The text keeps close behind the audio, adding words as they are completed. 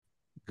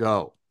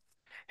go.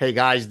 Hey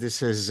guys,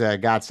 this is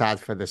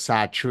Saad for the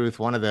Sad Truth.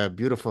 One of the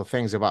beautiful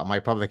things about my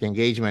public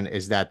engagement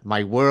is that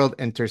my world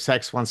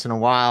intersects once in a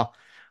while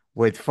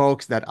with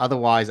folks that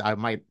otherwise I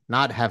might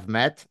not have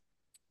met.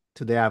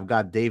 Today I've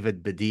got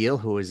David Baddiel,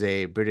 who is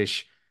a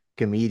British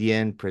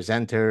comedian,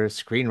 presenter,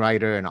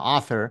 screenwriter, and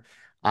author.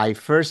 I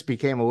first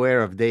became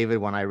aware of David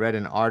when I read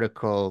an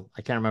article,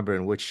 I can't remember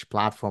in which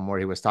platform, where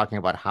he was talking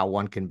about how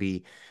one can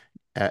be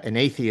an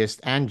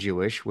atheist and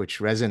Jewish, which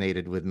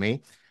resonated with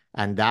me.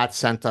 And that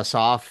sent us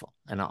off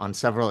on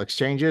several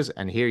exchanges.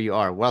 And here you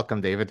are. Welcome,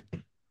 David.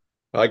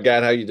 Hi,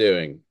 Gad. How you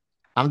doing?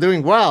 I'm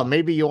doing well.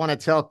 Maybe you want to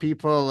tell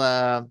people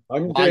I'm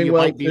why doing you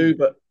well might be. too,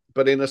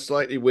 but in a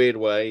slightly weird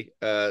way.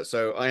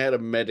 So I had a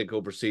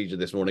medical procedure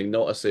this morning,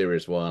 not a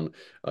serious one.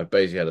 I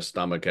basically had a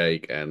stomach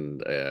ache,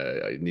 and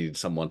I needed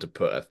someone to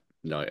put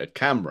a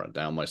camera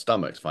down my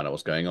stomach to find out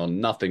what's going on.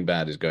 Nothing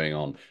bad is going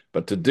on,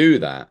 but to do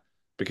that,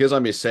 because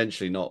I'm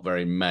essentially not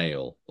very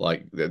male,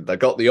 like I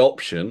got the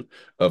option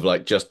of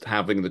like just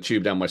having the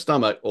tube down my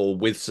stomach or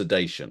with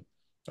sedation.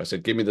 I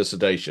said, give me the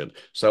sedation.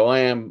 So I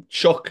am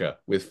chocker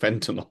with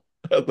fentanyl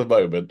at the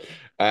moment.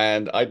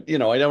 And I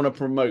don't want to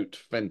promote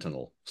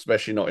fentanyl,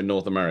 especially not in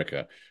North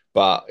America.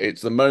 But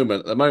it's at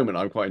the moment,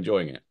 I'm quite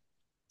enjoying it.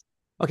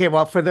 Okay,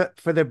 well, for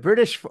the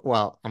British,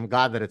 well, I'm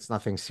glad that it's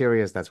nothing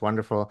serious. That's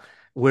wonderful.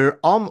 We're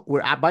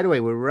by the way,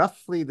 we're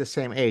roughly the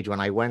same age. When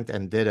I went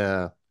and did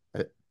a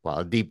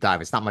deep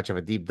dive. It's not much of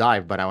a deep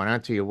dive, but I went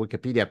onto your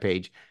Wikipedia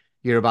page.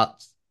 You're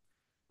about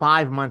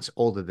 5 months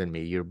older than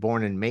me. You're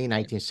born in May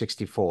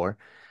 1964,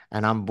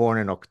 and I'm born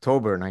in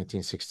October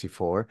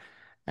 1964.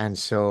 And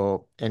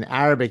so in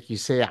Arabic, you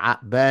say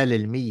عقبال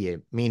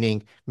المية,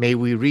 meaning may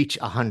we reach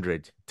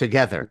 100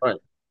 together. Right.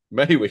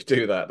 Maybe we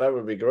do that. That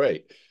would be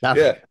great. That,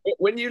 Yeah.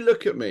 When you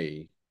look at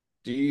me,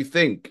 do you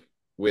think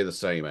we're the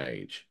same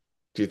age?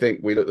 Do you think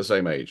we look the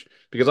same age?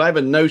 Because I have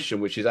a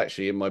notion, which is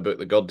actually in my book,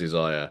 The God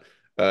Desire,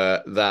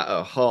 that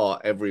at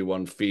heart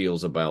everyone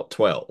feels about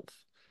 12.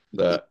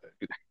 That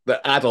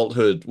that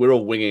adulthood, we're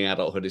all winging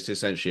adulthood. It's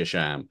essentially a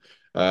sham.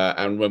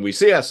 And when we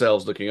see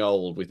ourselves looking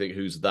old, we think,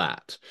 who's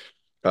that?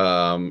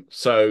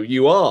 So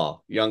you are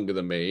younger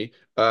than me,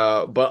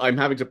 but I'm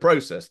having to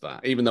process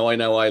that, even though I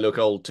know I look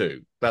old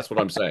too. That's what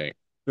I'm saying.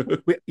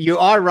 you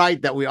are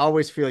right that we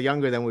always feel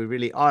younger than we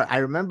really are. I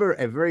remember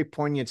a very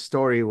poignant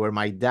story where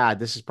my dad,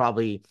 this is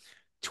probably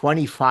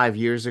 25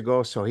 years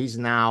ago, so he's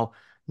now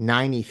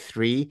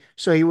 93.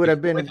 So he would He's have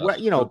still been, with us. well,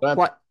 Your dad,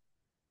 quite,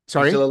 he's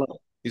sorry. still alive.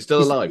 He's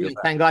still alive. Your dad.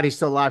 Thank God he's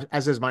still alive,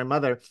 as is my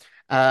mother.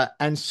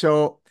 And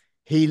so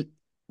he,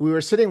 we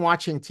were sitting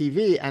watching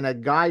TV, and a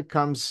guy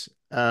comes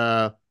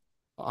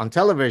on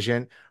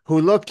television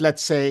who looked,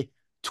 let's say,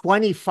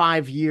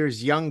 25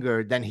 years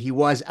younger than he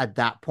was at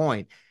that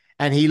point.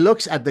 And he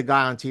looks at the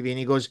guy on TV and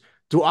he goes,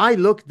 "Do I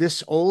look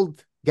this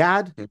old,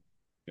 Dad?"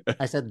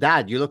 I said,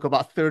 "Dad, you look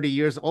about 30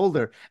 years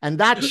older." And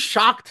that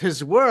shocked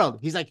his world.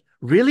 He's like,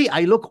 "Really?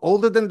 I look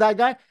older than that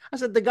guy?" I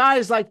said, "The guy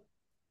is like,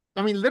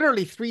 I mean,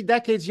 literally 3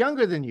 decades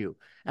younger than you."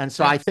 And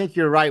so I Yes. think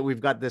you're right. We've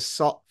got this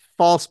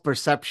false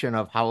perception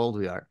of how old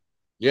we are.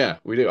 Yeah,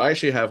 we do. I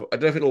actually have. I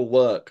don't know if it'll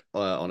work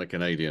on a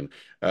Canadian,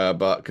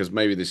 but because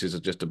maybe this is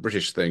just a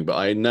British thing. But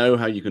I know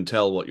how you can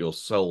tell what your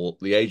soul,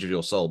 the age of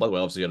your soul. By the way,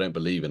 obviously, I don't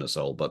believe in a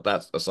soul, but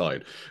that's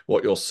aside.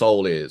 What your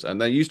soul is,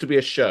 and there used to be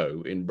a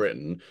show in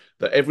Britain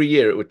that every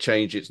year it would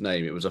change its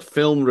name. It was a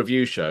film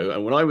review show,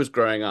 and when I was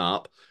growing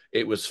up,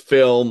 it was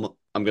film.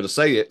 I'm going to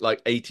say it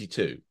like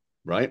 82,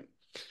 right?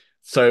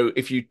 So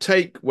if you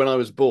take when I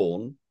was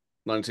born,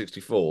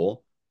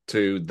 1964,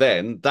 to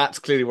then, that's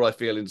clearly what I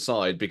feel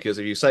inside. Because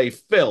if you say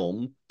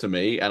film to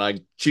me and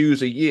I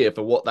choose a year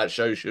for what that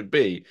show should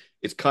be,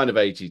 it's kind of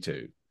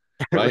 82,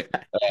 right?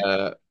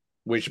 Uh,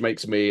 which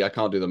makes me, I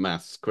can't do the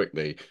maths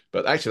quickly,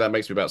 but actually that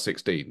makes me about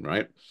 16,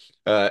 right?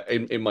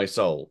 In my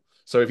soul.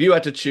 So if you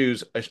had to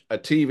choose a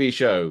TV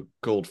show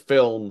called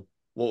film,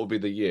 what would be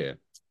the year?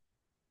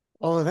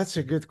 Oh, that's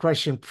a good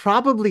question.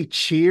 Probably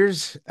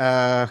Cheers.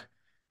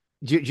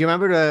 Do you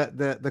remember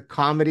the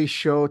comedy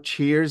show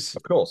Cheers?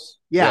 Of course.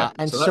 Yeah. Yeah,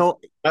 and So that's so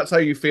that's how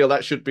you feel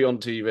that should be on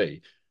TV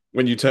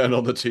when you turn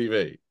on the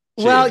TV.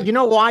 well, Cheers. you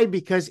know why?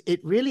 Because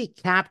it really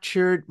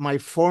captured my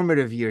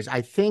formative years. I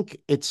think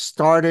it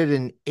started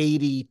in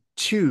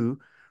 82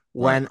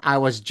 Right. when I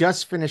was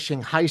just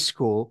finishing high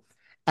school,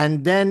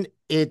 and then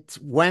it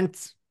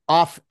went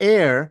off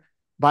air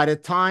by the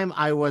time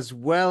I was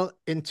well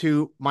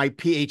into my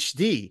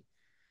PhD.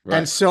 And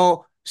Right.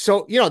 so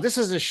this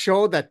is a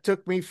show that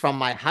took me from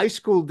my high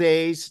school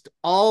days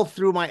all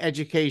through my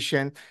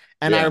education.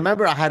 And I Yeah.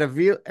 remember I had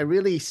a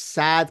really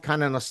sad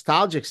kind of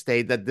nostalgic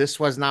state that this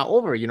was now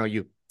over.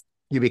 You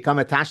become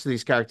attached to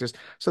these characters.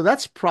 So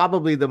that's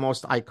probably the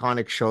most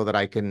iconic show that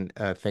I can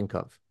think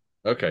of.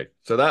 Okay.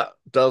 So that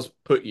does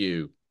put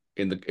you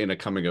in a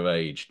coming of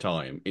age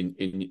time. In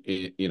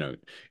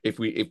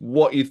if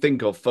what you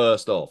think of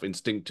first off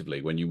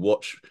instinctively when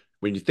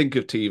you think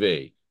of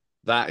TV,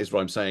 that is what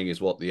I'm saying is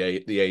what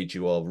the age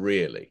you are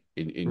really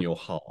in your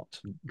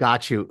heart.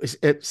 Got you.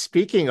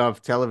 Speaking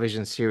of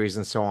television series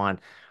and so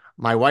on,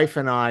 my wife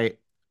and I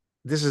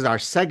this is our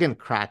second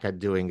crack at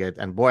doing it.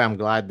 And boy, I'm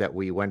glad that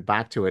we went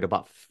back to it.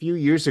 About a few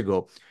years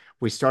ago,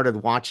 we started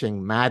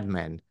watching Mad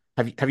Men.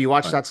 Have you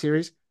watched Right. that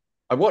series?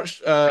 I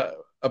watched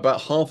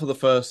about half of the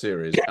first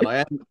series,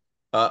 and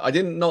I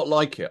did not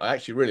like it. I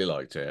actually really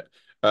liked it,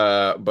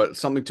 but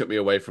something took me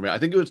away from it. I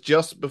think it was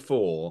just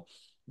before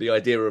the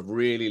idea of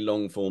really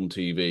long form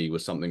TV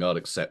was something I'd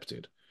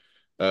accepted.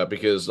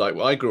 Because like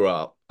I grew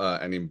up,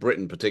 and in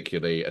Britain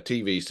particularly, a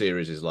TV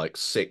series is like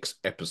 6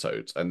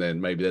 episodes, and then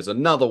maybe there's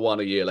another one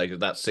a year later.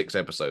 That's 6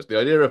 episodes. The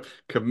idea of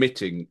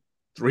committing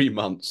 3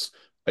 months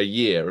a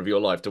year of your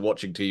life to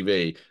watching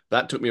TV,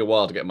 that took me a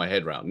while to get my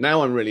head around.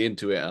 Now I'm really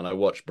into it, and I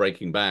watched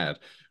Breaking Bad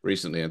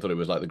recently and thought it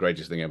was like the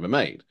greatest thing ever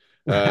made.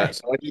 Right.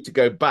 So I need to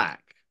go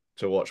back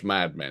to watch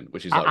Mad Men,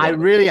 which is like I one of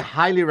the really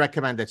highly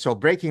recommend it. So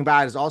Breaking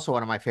Bad is also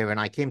one of my favorite, and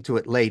I came to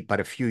it late, but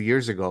a few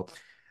years ago.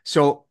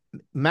 So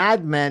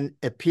Mad Men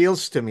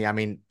appeals to me. I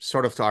mean,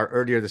 sort of to our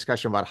earlier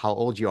discussion about how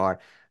old you are.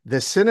 The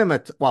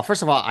cinema, well,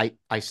 first of all,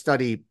 I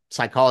study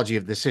psychology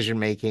of decision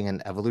making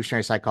and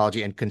evolutionary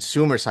psychology and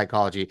consumer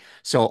psychology.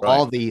 So right.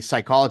 all the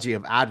psychology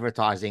of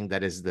advertising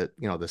that is the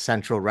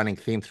central running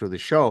theme through the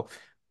show.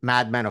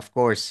 Mad Men, of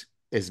course,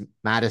 is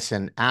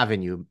Madison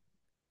Avenue,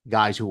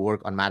 guys who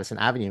work on Madison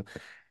Avenue.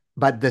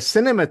 But the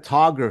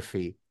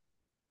cinematography,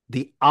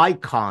 the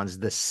icons,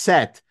 the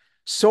set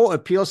so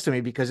appeals to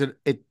me because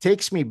it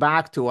takes me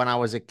back to when I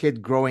was a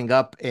kid growing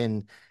up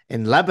in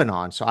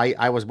Lebanon. So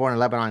I was born in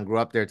Lebanon, grew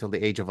up there till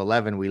the age of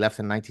 11. We left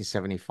in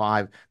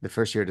 1975, the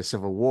first year of the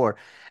Civil War.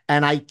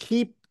 And I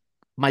keep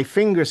my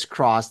fingers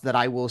crossed that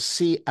I will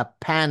see a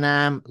Pan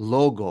Am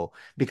logo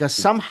because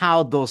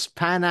somehow those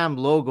Pan Am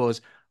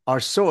logos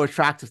are so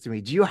attractive to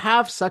me. Do you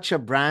have such a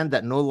brand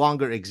that no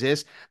longer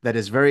exists that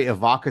is very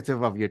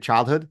evocative of your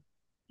childhood?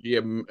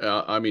 Yeah,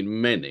 I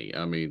mean many.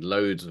 I mean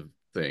loads of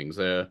things.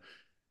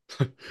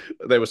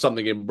 There was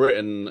something in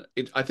Britain.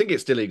 I think it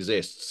still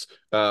exists,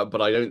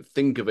 but I don't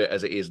think of it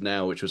as it is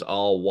now, which was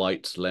R.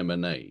 White's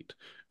lemonade.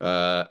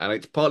 And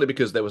it's partly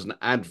because there was an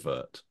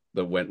advert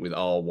that went with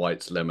R.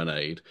 White's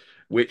lemonade,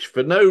 which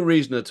for no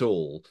reason at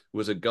all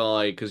was a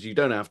guy, because you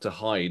don't have to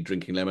hide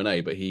drinking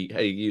lemonade, but he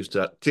used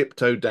to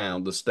tiptoe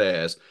down the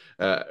stairs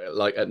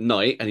like at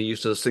night, and he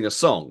used to sing a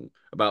song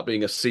about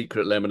being a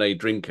secret lemonade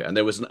drinker. And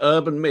there was an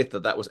urban myth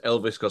that that was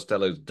Elvis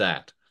Costello's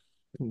dad.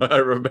 I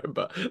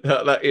remember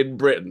that in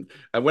Britain.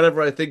 And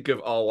whenever I think of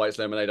All White's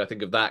Lemonade, I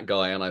think of that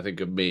guy and I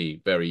think of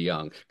me very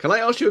young. Can I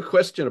ask you a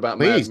question about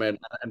Mad Please. Men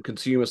and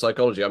consumer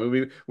psychology? I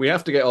mean, we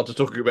have to get on to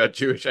talking about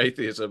Jewish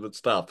atheism and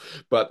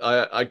stuff, but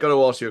I got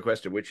to ask you a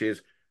question, which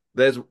is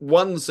there's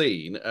one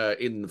scene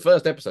in the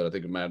first episode, I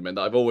think, of Mad Men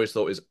that I've always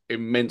thought is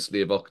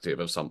immensely evocative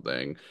of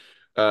something,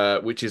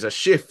 which is a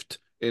shift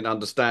in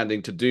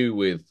understanding to do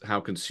with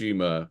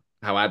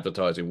how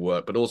advertising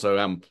work, but also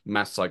how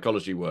mass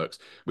psychology works,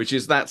 which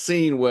is that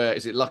scene where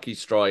is it Lucky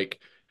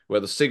Strike, where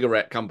the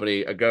cigarette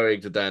company are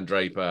going to Dan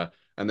Draper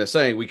and they're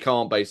saying we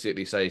can't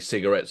basically say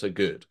cigarettes are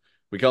good.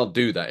 We can't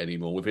do that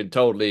anymore. We've been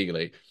told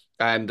legally.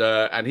 And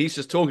he's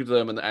just talking to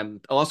them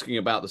and asking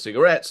about the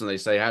cigarettes, and they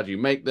say, how do you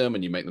make them?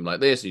 And you make them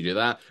like this, and you do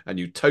that, and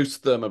you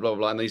toast them, and blah blah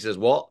blah. And he says,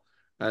 what?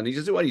 And he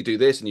says, well, you do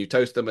this, and you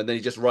toast them, and then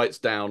he just writes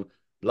down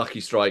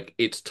Lucky Strike,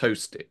 it's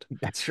toasted.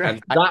 That's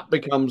And right. that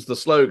becomes the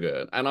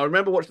slogan. And I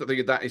remember watching that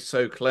thinking that is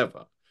so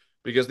clever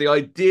because the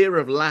idea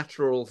of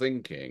lateral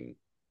thinking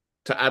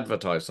to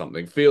advertise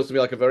something feels to me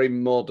like a very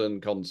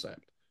modern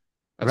concept.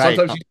 And Right.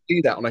 sometimes you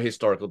see that on a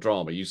historical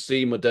drama. You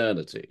see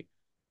modernity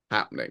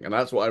happening. And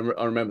that's what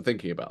I remember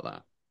thinking about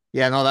that.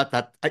 Yeah, no,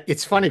 that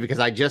it's funny because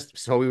I just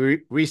so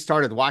we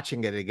restarted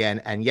watching it again,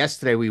 and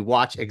yesterday we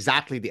watched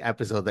exactly the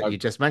episode that you Okay.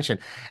 just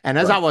mentioned. And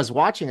as I Right. was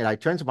watching it, I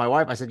turned to my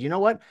wife. I said, "You know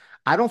what?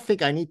 I don't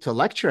think I need to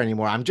lecture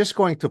anymore. I'm just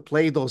going to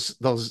play those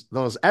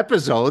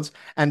episodes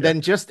and Yeah.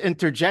 then just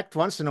interject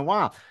once in a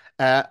while."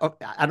 I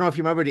don't know if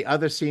you remember the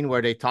other scene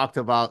where they talked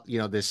about,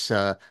 this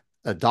a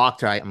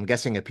doctor, I'm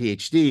guessing a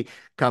PhD,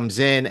 comes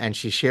in and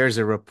she shares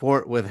a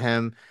report with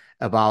him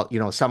about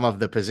some of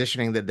the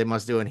positioning that they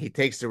must do, and he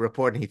takes the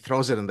report and he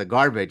throws it in the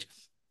garbage.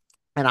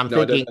 And I'm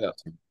No, I don't thinking, know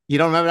that. you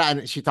don't remember that?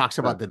 And she talks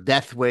about No. the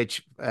death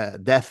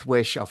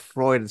wish of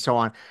Freud and so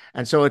on.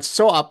 And so it's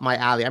so up my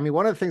alley. I mean,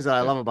 one of the things that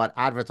I Yeah. love about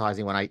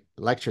advertising when I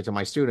lecture to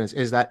my students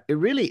is that it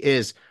really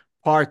is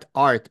part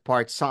art,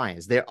 part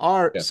science. There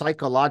are Yeah.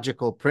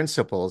 psychological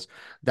principles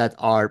that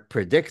are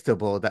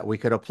predictable that we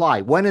could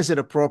apply. When is it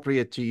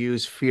appropriate to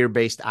use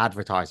fear-based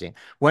advertising?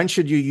 When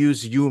should you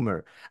use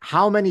humor?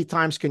 How many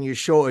times can you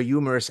show a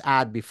humorous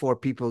ad before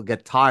people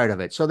get tired of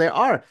it? So there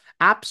are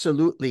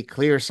absolutely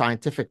clear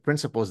scientific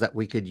principles that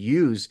we could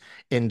use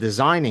in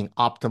designing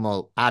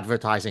optimal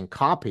advertising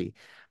copy.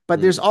 But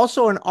there's Mm.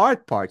 also an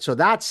art part. So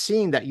that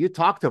scene that you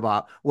talked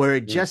about, where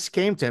it Mm. just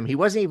came to him, he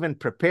wasn't even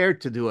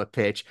prepared to do a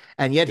pitch,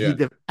 and yet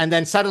Yeah. and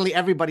then suddenly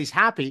everybody's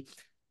happy.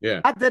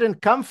 Yeah. That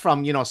didn't come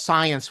from,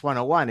 Science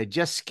 101. It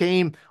just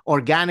came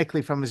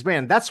organically from his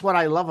brain. That's what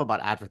I love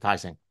about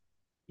advertising.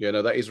 Yeah.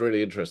 No, that is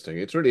really interesting.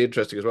 It's really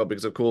interesting as well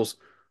because, of course,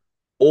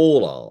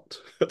 all art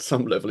at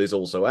some level is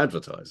also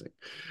advertising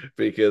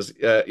because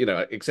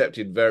except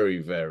in very,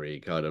 very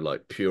kind of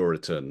like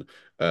Puritan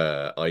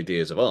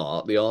ideas of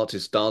art, the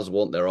artist does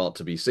want their art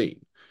to be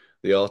seen,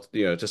 the art,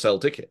 to sell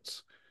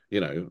tickets.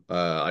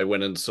 I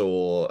went and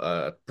saw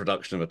a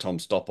production of a Tom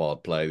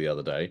Stoppard play the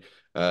other day,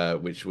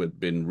 which had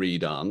been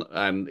redone,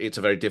 and it's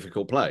a very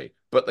difficult play,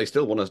 but they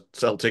still want to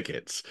sell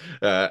tickets,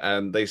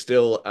 and they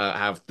still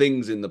have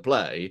things in the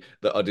play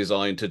that are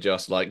designed to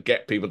just like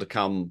get people to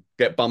come,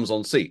 get bums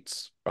on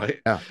seats, right?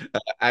 Yeah.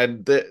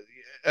 And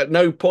at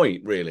no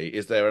point really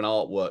is there an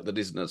artwork that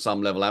isn't at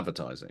some level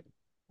advertising.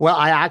 Well,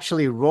 I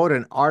actually wrote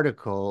an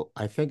article.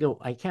 I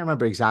can't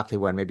remember exactly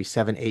when, maybe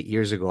 7, 8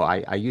 years ago.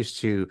 I used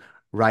to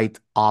write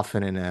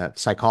often in a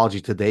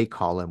Psychology Today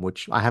column,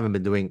 which I haven't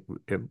been doing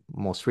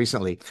most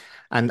recently.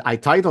 And I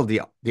titled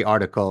the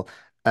article,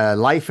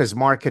 Life is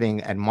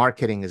Marketing and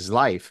Marketing is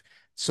Life.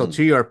 So Mm.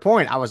 to your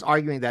point, I was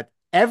arguing that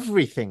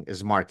everything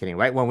is marketing,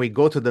 right? When we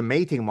go to the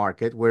mating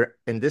market, where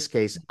in this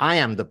case, I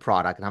am the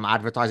product and I'm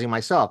advertising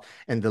myself.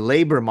 In the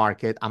labor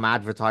market, I'm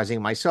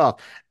advertising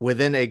myself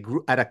within a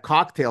group at a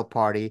cocktail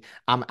party,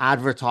 I'm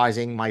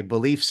advertising my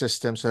belief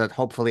system so that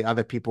hopefully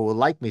other people will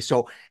like me.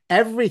 So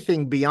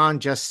everything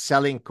beyond just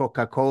selling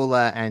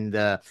Coca-Cola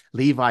and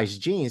Levi's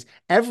jeans,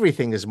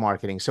 everything is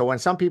marketing. So when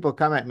some people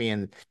come at me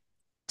and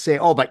say,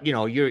 "Oh, but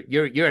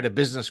you're at a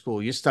business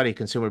school, you study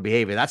consumer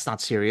behavior. That's not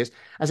serious."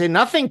 I say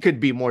nothing could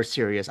be more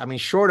serious. I mean,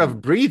 short Mm.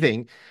 of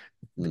breathing,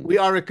 Mm. we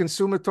are a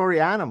consumatory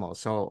animal.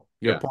 So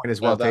your Yeah, point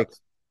is no, well taken.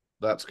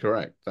 that's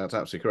correct. That's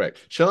absolutely correct.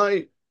 Shall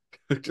I,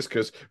 just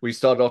because we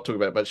started off talking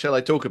about it, but shall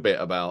I talk a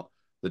bit about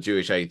the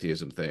Jewish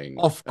atheism thing?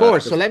 Of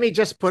course. So Because let me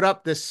just put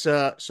up this.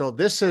 So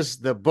this is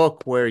the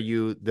book where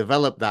you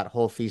develop that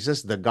whole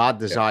thesis, The God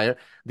yeah, Desire.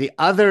 The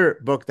other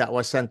book that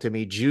was sent to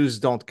me, Jews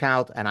Don't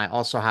Count, and I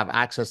also have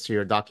access to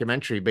your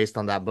documentary based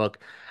on that book.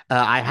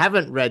 I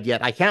haven't read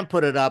yet. I can't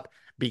put it up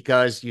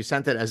because you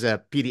sent it as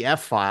a PDF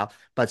file.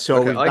 But so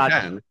okay, we've got,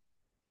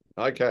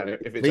 I can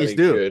if it's please any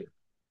do. good.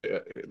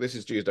 This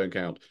is Jews don't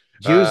count.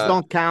 Jews Uh,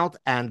 Don't Count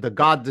and The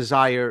God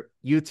Desire.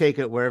 You take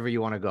it wherever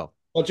you want to go.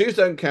 Well, Jews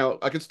don't count.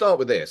 I could start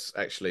with this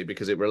actually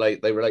because they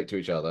relate to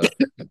each other.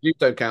 Jews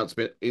don't count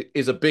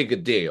is a bigger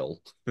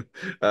deal,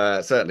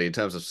 certainly in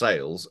terms of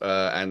sales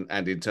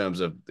and in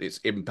terms of its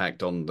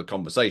impact on the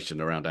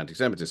conversation around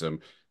anti-Semitism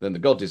than the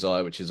God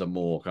Desire, which is a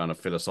more kind of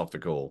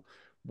philosophical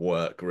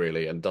work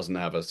really and doesn't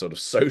have a sort of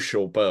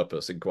social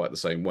purpose in quite the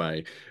same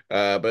way.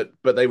 But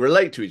they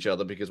relate to each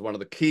other because one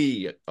of the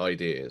key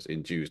ideas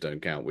in Jews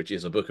Don't Count, which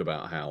is a book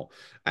about how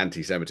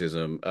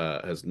anti-Semitism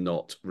has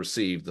not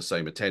received the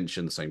same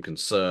attention, the same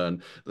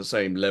concern, the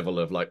same level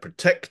of like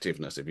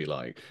protectiveness, if you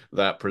like,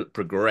 that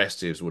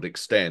progressives would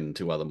extend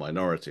to other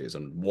minorities,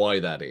 and why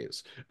that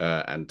is,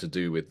 and to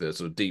do with the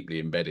sort of deeply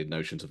embedded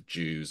notions of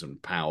Jews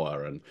and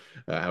power, and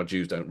how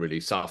Jews don't really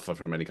suffer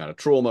from any kind of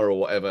trauma or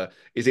whatever.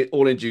 Is it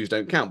all in Jews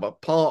don't count?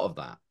 But part of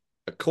that,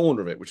 a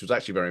corner of it, which was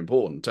actually very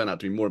important, turned out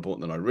to be more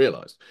important than I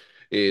realized.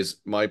 Is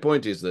my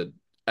point is that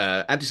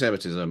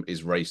anti-Semitism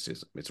is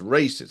racism. It's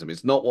racism.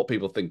 It's not what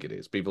people think it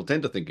is. People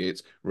tend to think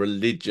it's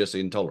religious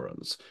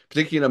intolerance,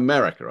 particularly in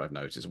America, I've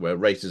noticed, where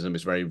racism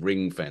is very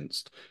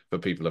ring-fenced for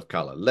people of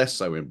color, less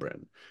so in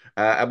Britain.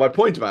 And my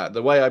point about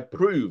the way I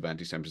prove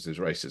anti-Semitism is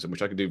racism,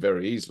 which I can do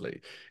very easily,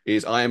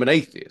 is I am an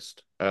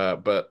atheist,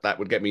 but that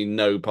would get me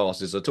no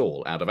passes at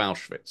all out of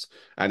Auschwitz.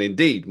 And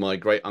indeed, my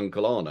great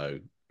uncle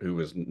Arno, who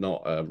was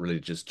not a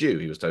religious Jew,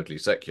 he was totally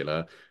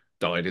secular,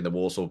 died in the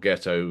Warsaw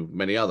Ghetto.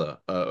 Many other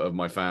of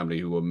my family,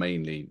 who were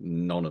mainly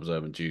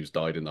non-observant Jews,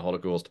 died in the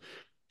Holocaust.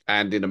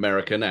 And in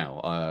America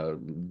now,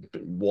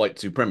 white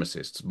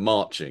supremacists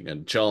marching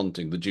and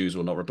chanting, "The Jews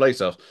will not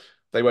replace us."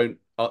 They won't.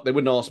 They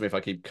wouldn't ask me if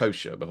I keep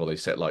kosher before they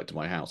set light to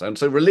my house. And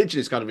so religion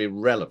is kind of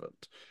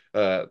irrelevant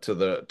to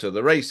the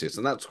racists,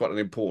 and that's quite an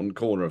important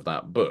corner of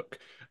that book.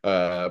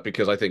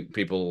 Because I think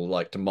people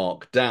like to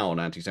mark down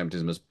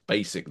anti-Semitism as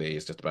basically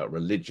it's just about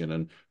religion,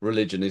 and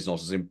religion is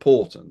not as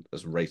important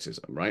as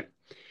racism, right?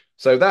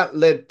 So that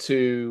led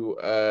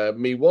to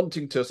me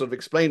wanting to sort of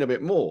explain a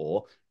bit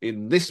more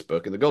in this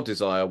book, in The God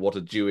Desire, what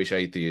a Jewish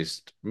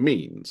atheist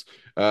means.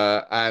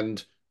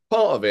 And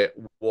part of it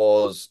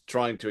was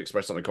trying to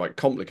express something quite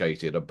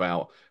complicated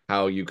about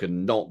how you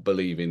can not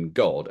believe in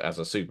God as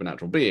a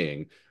supernatural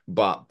being,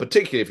 but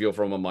particularly if you're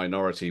from a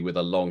minority with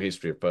a long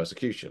history of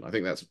persecution. I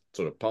think that's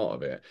sort of part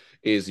of it,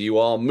 is you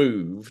are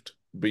moved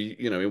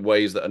in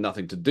ways that are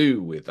nothing to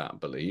do with that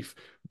belief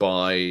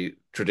by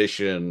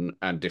tradition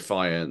and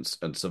defiance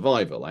and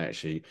survival. I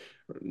actually,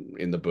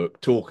 in the book,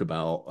 talk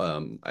about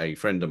a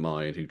friend of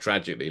mine who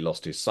tragically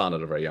lost his son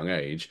at a very young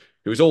age,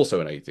 who is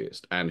also an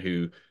atheist and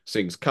who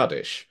sings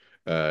Kaddish,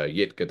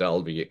 Yit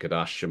Gadal v'Yit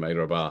Kadash Shemay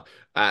Rabbah,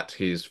 at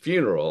his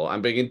funeral.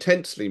 I'm being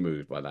intensely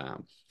moved by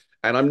that.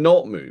 And I'm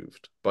not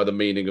moved by the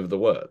meaning of the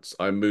words.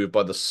 I'm moved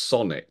by the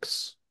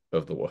sonics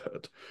of the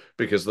word,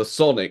 because the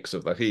sonics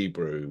of the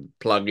Hebrew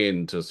plug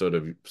into sort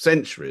of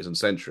centuries and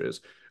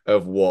centuries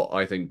of what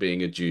I think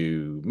being a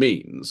Jew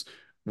means,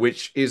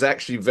 which is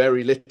actually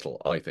very little,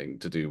 I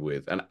think, to do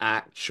with an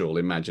actual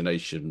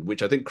imagination,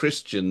 which I think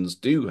Christians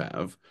do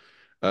have,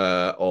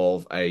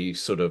 of a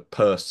sort of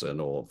person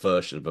or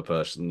version of a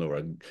person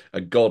or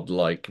a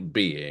godlike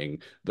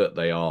being that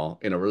they are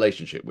in a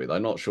relationship with.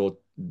 I'm not sure,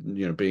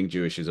 being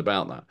Jewish is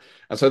about that.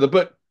 And so the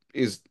book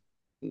is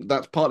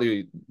that's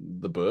partly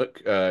the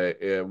book,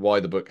 why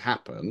the book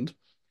happened.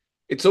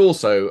 It's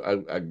also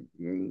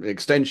an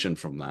extension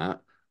from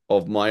that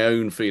of my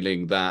own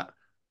feeling that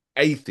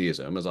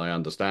atheism, as I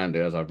understand it,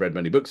 as I've read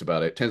many books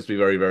about it, tends to be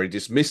very, very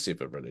dismissive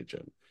of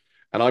religion.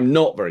 And I'm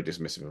not very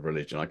dismissive of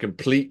religion. I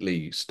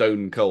completely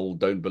stone cold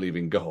don't believe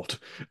in God.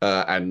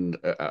 I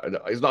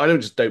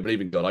don't just don't believe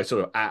in God. I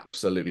sort of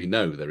absolutely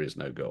know there is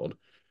no God.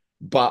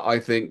 But I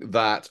think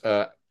that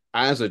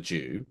as a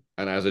Jew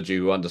and as a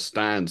Jew who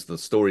understands the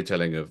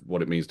storytelling of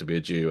what it means to be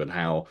a Jew and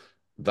how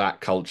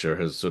that culture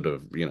has sort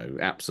of,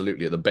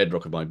 absolutely at the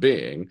bedrock of my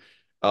being,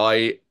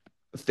 I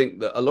think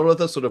that a lot of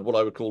the sort of what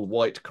I would call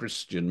white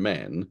Christian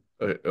men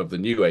of the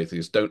new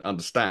atheists don't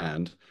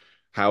understand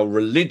how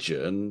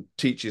religion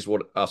teaches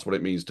what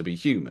it means to be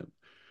human.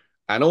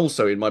 And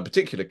also in my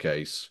particular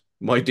case,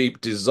 my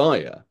deep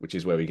desire, which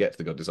is where we get to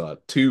the God desire,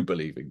 to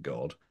believe in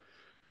God,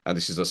 and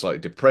this is a slightly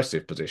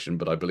depressive position,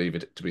 but I believe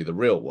it to be the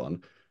real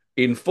one,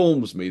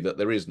 informs me that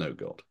there is no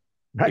God.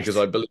 Because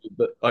Right.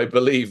 I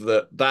believe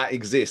that that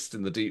exists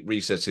in the deep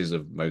recesses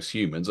of most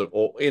humans,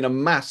 or in a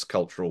mass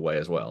cultural way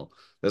as well.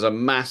 There's a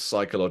mass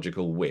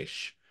psychological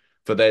wish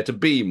for there to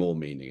be more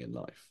meaning in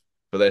life,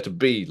 for there to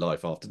be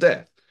life after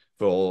death,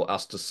 for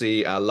us to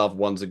see our loved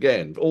ones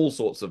again, all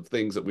sorts of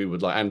things that we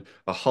would like, and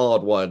a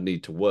hardwired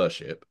need to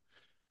worship.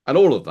 And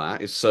all of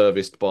that is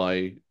serviced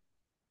by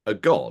a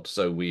god.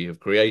 So we have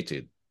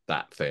created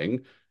that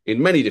thing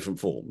in many different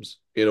forms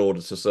in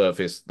order to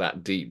surface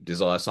that deep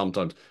desire,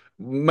 sometimes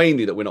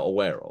mainly that we're not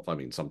aware of. I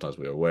mean, sometimes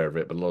we're aware of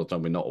it, but a lot of the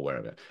time we're not aware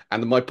of it.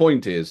 And my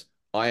point is,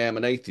 I am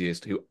an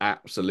atheist who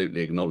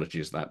absolutely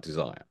acknowledges that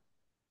desire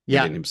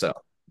Yeah. within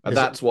himself. And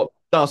This, that's what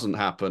doesn't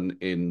happen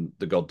in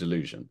The God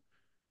Delusion,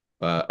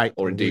 right.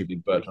 or indeed Indeed.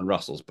 in Bertrand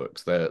Russell's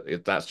books.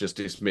 That's just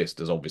dismissed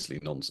as obviously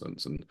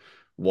nonsense. And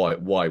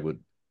why would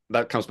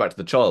that comes back to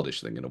the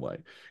childish thing in a way?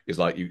 Is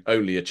like you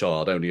only a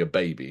child, only a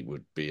baby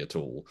would be at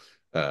all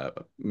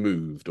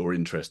moved or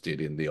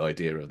interested in the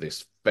idea of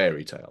this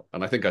fairy tale.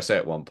 And I think I say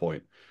at one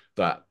point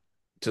that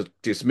to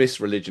dismiss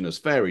religion as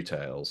fairy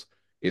tales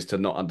is to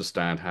not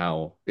understand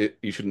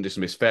you shouldn't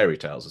dismiss fairy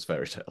tales as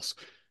fairy tales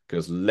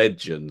because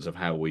legends of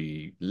how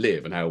we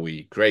live and how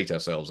we create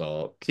ourselves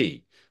are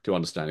key to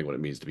understanding what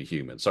it means to be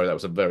human. Sorry, that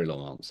was a very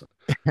long answer.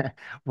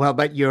 Well,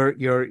 but your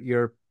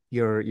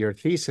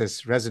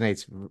thesis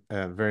resonates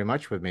very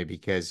much with me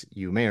because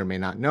you may or may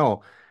not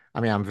know. I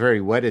mean, I'm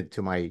very wedded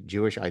to my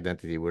Jewish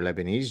identity. We're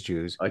Lebanese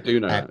Jews, I do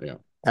know and that,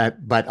 yeah.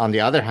 but on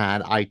the other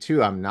hand, I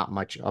too am not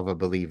much of a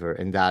believer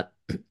in that.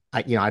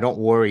 I don't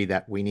worry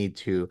that we need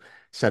to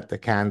set the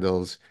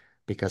candles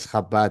because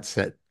Chabad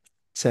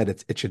said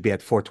it should be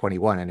at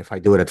 421, and if I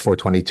do it at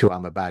 422,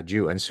 I'm a bad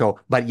Jew. And so,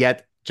 but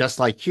yet, just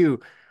like you,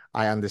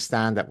 I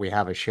understand that we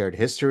have a shared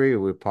history.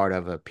 We're part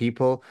of a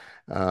people.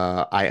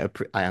 I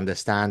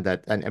understand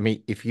that, and I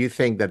mean, if you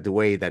think that the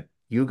way that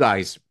you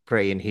guys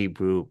pray in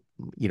Hebrew,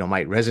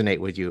 might resonate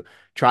with you,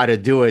 try to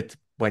do it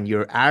when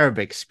you're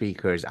Arabic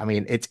speakers. I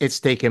mean, it's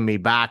taken me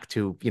back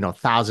to,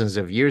 thousands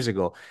of years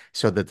ago.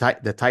 So the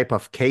type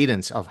of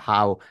cadence of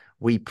how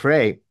we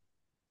pray,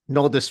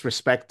 no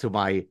disrespect to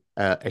my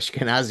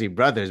Ashkenazi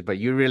brothers, but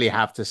you really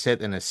have to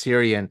sit in a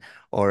Syrian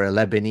or a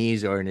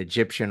Lebanese or an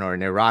Egyptian or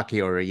an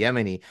Iraqi or a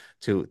Yemeni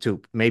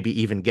to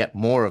maybe even get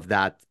more of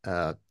that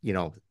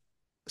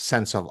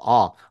sense of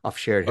awe of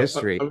shared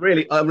history.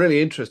 I'm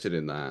really interested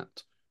in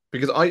that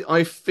because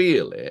I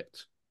feel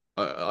it.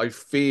 I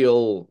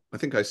feel, I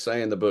think I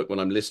say in the book when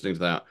I'm listening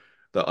to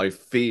that I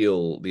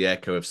feel the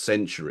echo of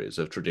centuries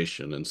of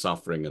tradition and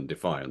suffering and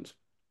defiance.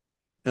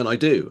 And I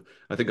do.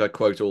 I think I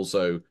quote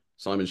also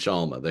Simon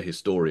Sharma, the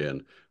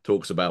historian,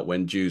 talks about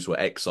when Jews were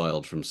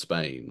exiled from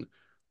Spain,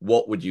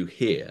 what would you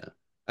hear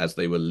as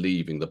they were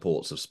leaving the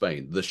ports of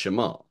Spain? The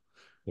Shema.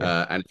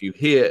 Yeah, And if you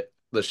hear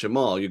the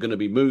Shema, you're going to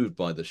be moved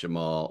by the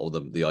Shema or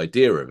the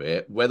idea of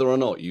it, whether or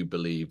not you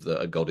believe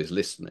that a God is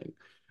listening.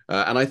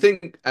 And I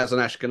think as an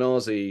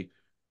Ashkenazi,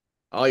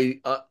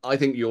 I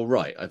think you're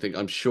right.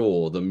 I'm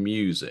sure the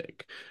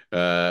music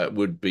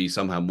would be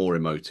somehow more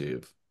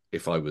emotive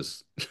if I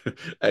was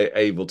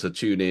able to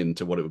tune in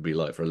to what it would be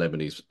like for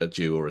a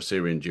Jew or a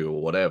Syrian Jew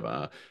or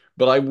whatever.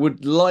 But I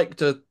would like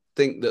to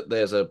think that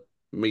there's a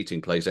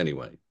meeting place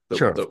anyway. That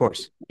sure, of that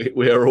course.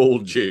 we are all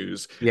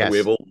Jews and we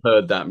have Yes, all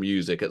heard that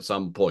music at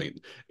some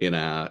point in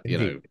our,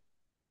 indeed.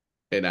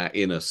 in our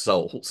inner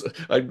souls.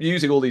 I'm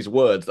using all these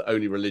words that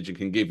only religion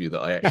can give you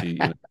that I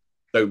actually,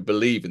 don't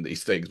believe in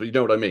these things, but you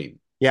know what I mean.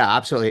 Yeah,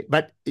 absolutely.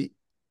 But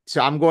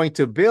so I'm going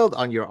to build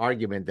on your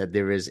argument that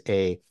there is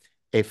a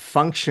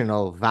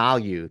functional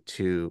value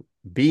to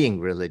being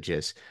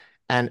religious,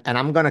 and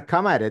I'm going to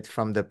come at it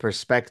from the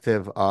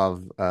perspective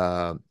of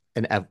how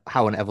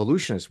an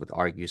evolutionist would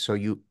argue. So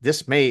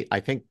this may, I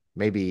think,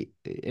 maybe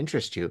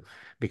interest you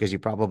because you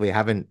probably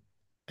haven't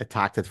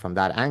attacked it from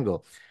that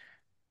angle.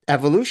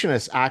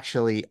 Evolutionists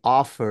actually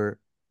offer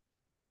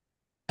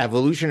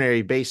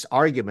evolutionary based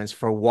arguments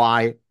for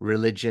why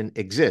religion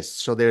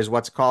exists. So there's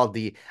what's called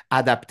the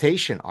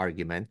adaptation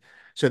argument.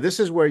 So this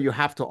is where you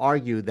have to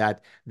argue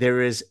that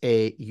there is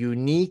a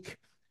unique,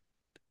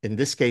 in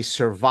this case,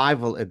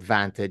 survival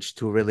advantage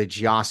to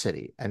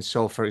religiosity. And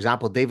so, for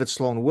example, David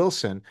Sloan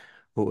Wilson,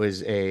 who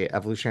is a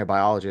evolutionary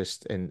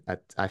biologist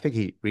I think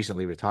he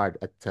recently retired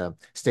at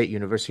State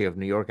University of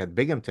New York at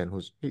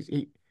Binghamton,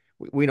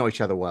 we know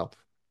each other well.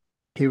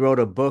 He wrote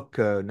a book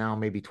now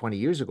maybe 20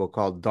 years ago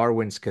called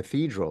Darwin's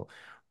Cathedral,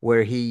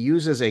 where he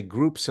uses a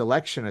group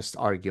selectionist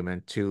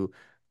argument to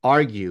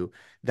argue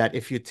that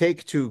if you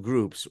take two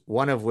groups,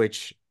 one of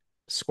which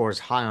scores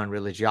high on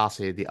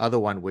religiosity, the other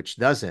one which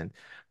doesn't,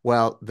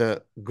 well,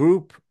 the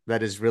group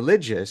that is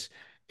religious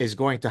is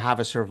going to have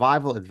a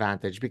survival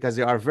advantage because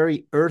there are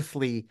very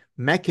earthly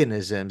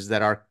mechanisms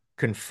that are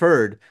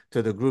conferred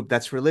to the group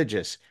that's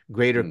religious: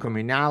 greater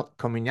Mm.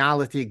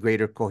 communality,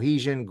 greater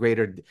cohesion,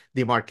 greater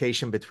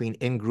demarcation between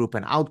in-group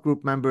and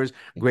out-group members,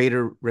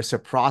 greater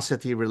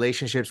reciprocity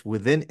relationships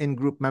within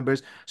in-group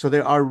members. So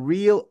there are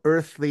real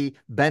earthly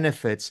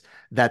benefits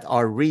that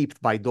are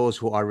reaped by those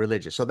who are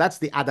religious. So that's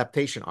the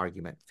adaptation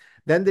argument.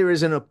 Then there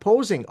is an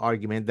opposing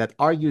argument that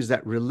argues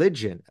that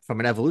religion, from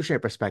an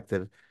evolutionary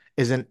perspective,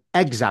 is an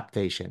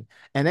exaptation.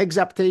 An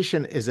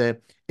exaptation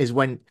is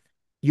when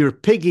you're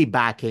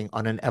piggybacking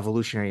on an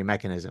evolutionary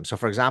mechanism. So,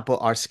 for example,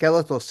 our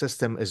skeletal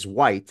system is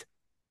white,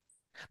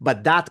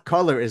 but that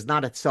color is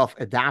not itself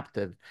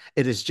adaptive.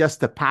 It is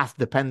just a path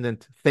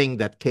dependent thing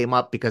that came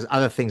up because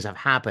other things have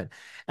happened.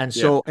 And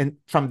Yeah. so, and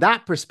from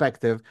that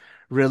perspective,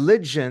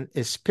 religion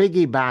is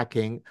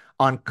piggybacking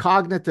on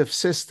cognitive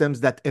systems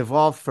that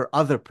evolved for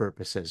other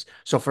purposes.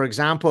 So, for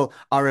example,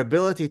 our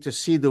ability to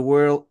see the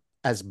world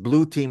as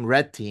blue team,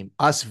 red team,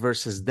 us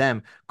versus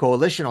them,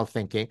 coalitional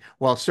thinking.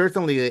 While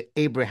certainly the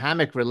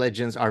Abrahamic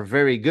religions are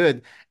very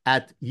good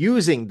at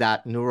using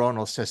that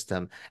neuronal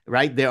system,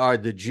 right? There are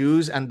the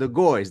Jews and the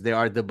Goys. There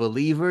are the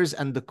believers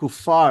and the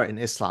kuffar in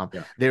Islam.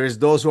 Yeah. There is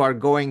those who are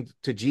going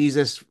to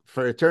Jesus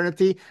for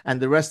eternity,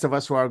 and the rest of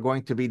us who are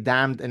going to be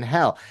damned in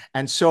hell.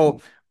 And so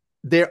Mm.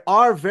 there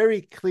are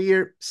very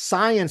clear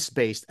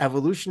science-based,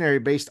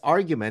 evolutionary-based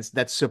arguments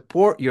that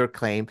support your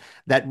claim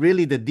that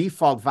really the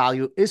default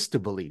value is to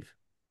believe.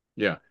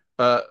 Yeah.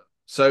 Uh,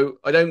 so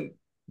I don't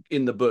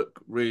in the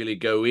book really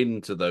go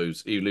into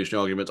those evolution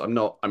arguments. I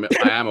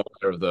am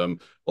aware of them,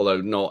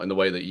 although not in the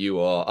way that you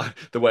are.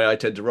 The way I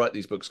tend to write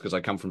these books, because I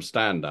come from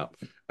stand-up,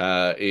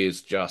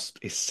 is just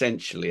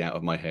essentially out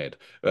of my head,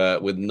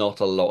 with not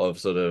a lot of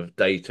sort of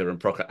data and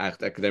proper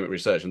academic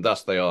research, and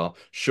thus they are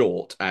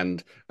short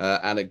and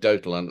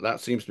anecdotal, and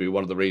that seems to be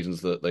one of the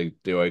reasons that they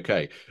do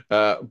okay.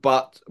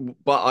 But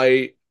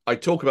I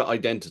talk about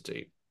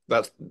identity.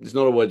 That's it's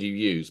not a word you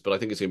use, but I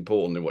think it's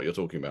important in what you're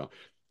talking about.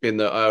 In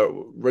that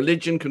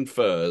religion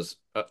confers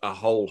a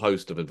whole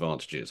host of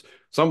advantages.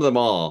 Some of them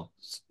are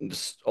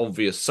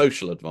obvious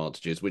social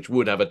advantages, which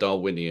would have a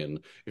Darwinian,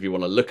 if you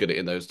want to look at it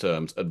in those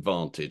terms,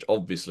 advantage,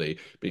 obviously,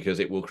 because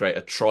it will create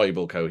a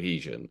tribal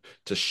cohesion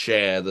to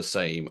share the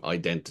same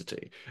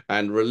identity.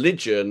 And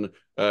religion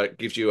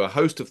gives you a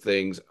host of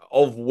things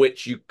of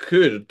which you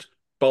could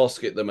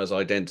basket them as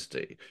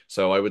identity.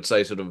 So I would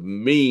say sort of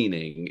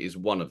meaning is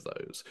one of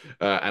those.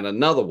 And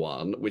another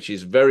one, which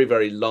is very,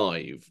 very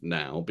live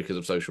now because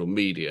of social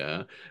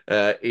media,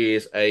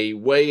 is a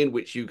way in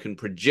which you can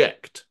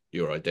project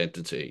your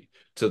identity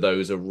to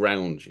those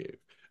around you.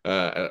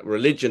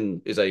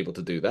 Religion is able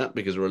to do that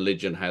because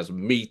religion has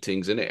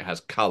meetings in it, it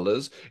has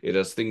colors, it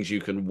has things you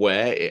can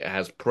wear, it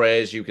has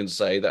prayers you can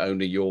say that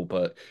only your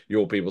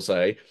people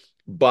say.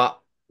 But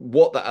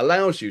what that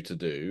allows you to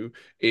do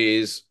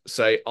is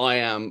say, I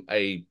am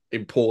a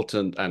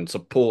important and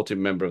supportive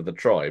member of the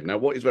tribe. Now,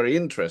 what is very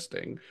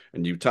interesting,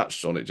 and you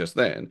touched on it just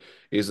then,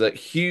 is that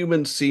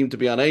humans seem to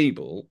be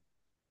unable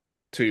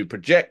to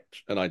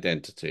project an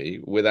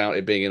identity without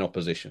it being in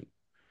opposition.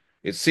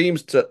 It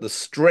seems that the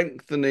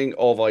strengthening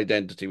of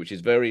identity, which is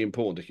very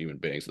important to human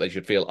beings, they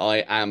should feel,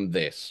 I am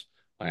this,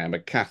 I am a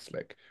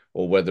Catholic,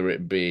 or whether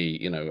it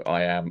be,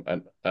 I am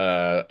an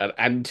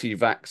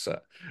anti-vaxxer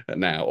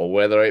now, or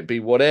whether it be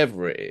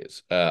whatever it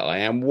is, I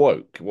am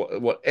woke,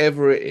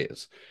 whatever it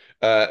is.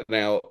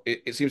 Now,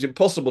 it seems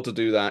impossible to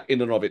do that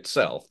in and of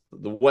itself.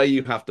 The way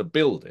you have to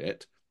build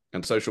it,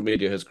 and social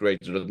media has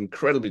created an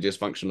incredibly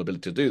dysfunctional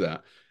ability to do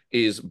that,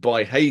 is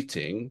by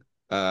hating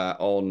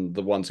on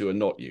the ones who are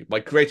not you, by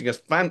creating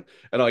an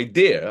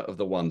idea of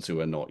the ones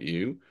who are not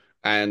you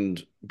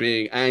and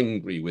being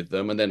angry with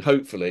them, and then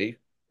hopefully,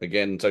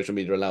 again, social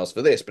media allows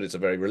for this, but it's a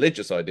very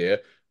religious idea,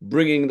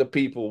 bringing the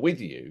people with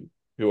you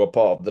who are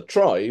part of the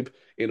tribe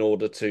in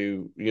order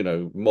to,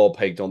 mob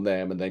hate on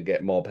them and then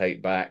get mob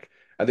hate back.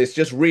 And this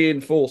just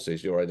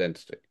reinforces your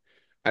identity.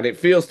 And it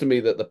feels to me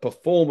that the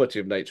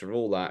performative nature of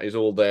all that is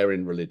all there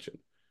in religion,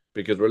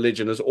 because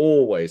religion has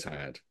always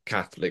had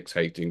Catholics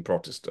hating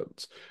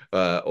Protestants,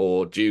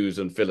 or Jews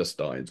and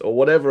Philistines, or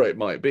whatever it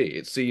might be.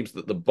 It seems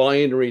that the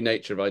binary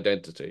nature of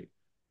identity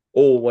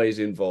always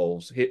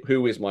involves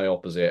who is my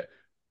opposite,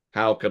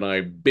 how can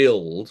I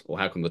build, or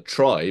how can the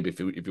tribe, if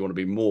you want to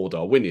be more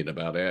Darwinian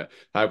about it,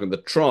 how can the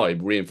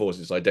tribe reinforce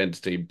its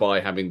identity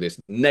by having this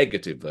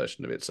negative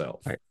version of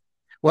itself? Right.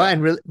 Well, Uh,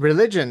 and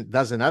religion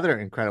does another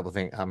incredible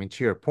thing. I mean,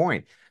 to your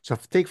point. So,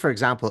 take, for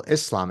example,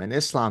 Islam. In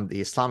Islam, the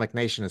Islamic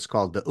nation is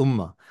called the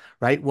Ummah,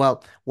 right?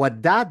 Well,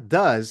 what that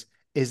does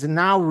is it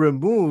now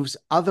removes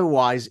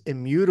otherwise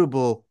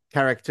immutable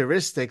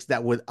characteristics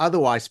that would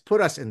otherwise put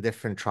us in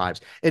different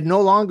tribes. It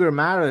no longer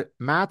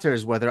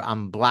matters whether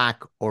I'm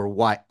black or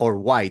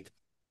white,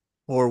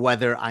 or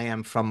whether I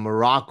am from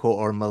Morocco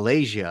or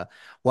Malaysia.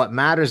 What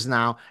matters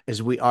now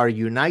is we are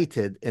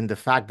united in the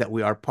fact that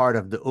we are part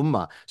of the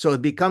Ummah. So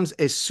it becomes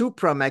a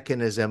supra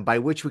mechanism by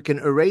which we can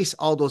erase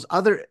all those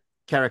other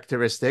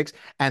characteristics,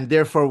 and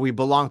therefore we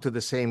belong to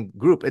the same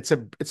group. It's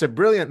a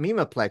brilliant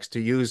memeplex, to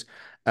use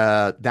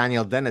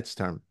Daniel Dennett's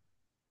term.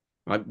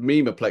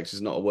 memeplex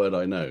is not a word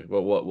I know.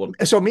 Well,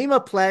 what? So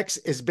memeplex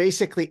is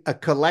basically a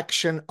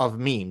collection of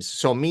memes.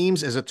 So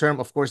memes is a term,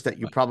 of course, that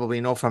you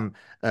probably know from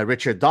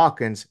Richard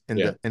Dawkins in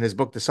Yeah, the in his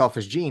book The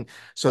Selfish Gene.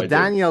 So I do.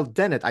 Daniel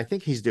Dennett, I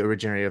think he's the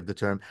originator of the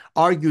term,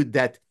 argued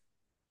that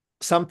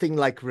something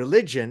like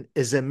religion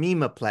is a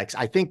memeplex.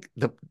 I think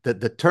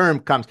the term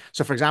comes.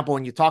 So, for example,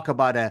 when you talk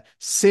about a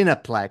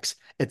cineplex,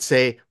 it's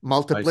a I see.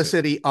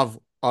 multiplicity of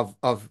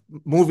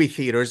movie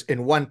theaters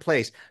in one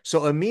place.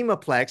 So, a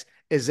memeplex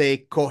is a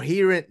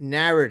coherent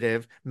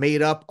narrative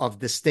made up of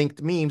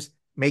distinct memes,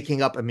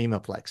 making up a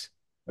memeplex.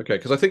 Okay,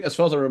 because I think as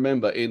far as I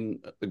remember in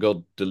The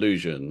God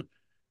Delusion,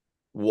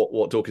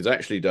 what Dawkins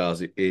actually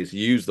does is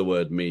use the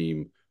word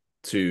meme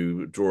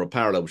to draw a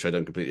parallel, which I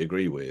don't completely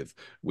agree with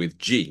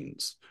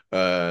genes.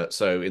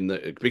 So in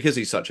the because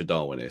he's such a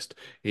Darwinist,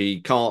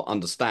 he can't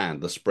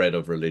understand the spread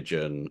of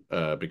religion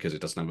because it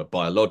doesn't have a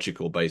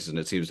biological basis and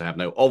it seems to have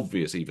no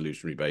obvious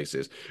evolutionary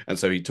basis. And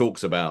so he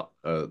talks about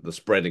the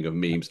spreading of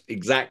memes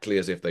exactly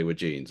as if they were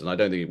genes. And I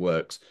don't think it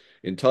works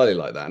entirely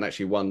like that. And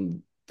actually,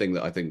 one thing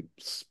that I think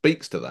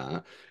speaks to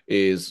that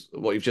is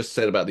what you've just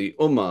said about the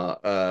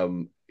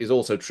Ummah. Is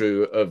also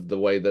true of the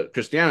way that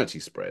Christianity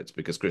spreads,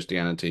 because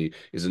Christianity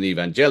is an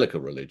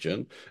evangelical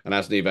religion. And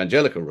as an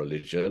evangelical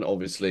religion,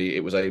 obviously, it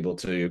was able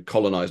to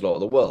colonize a lot of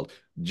the world.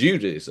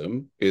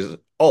 Judaism is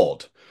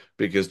odd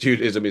because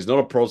Judaism is not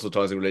a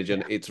proselytizing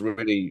religion. Yeah. It's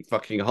really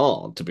fucking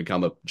hard to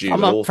become a Jew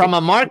From and a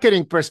Orthodox.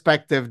 marketing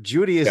perspective, Yeah.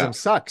 Judaism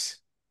sucks.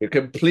 It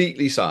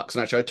completely sucks.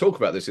 And actually, I talk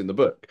about this in the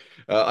book.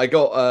 I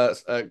got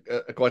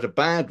quite a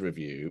bad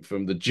review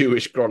from the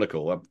Jewish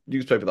Chronicle, a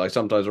newspaper that I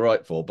sometimes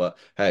write for. But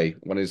hey,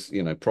 one is,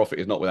 prophet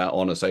is not without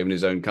honor, save in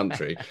his own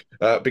country,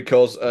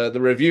 because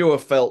the reviewer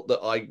felt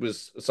that I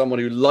was someone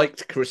who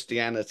liked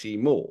Christianity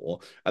more,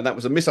 and that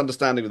was a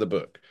misunderstanding of the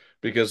book.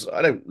 Because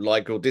I don't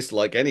like or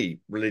dislike any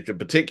religion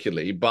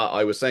particularly, but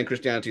I was saying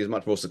Christianity is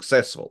much more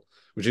successful,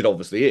 which it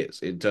obviously is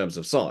in terms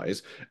of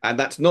size. And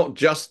that's not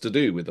just to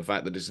do with the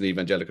fact that it's an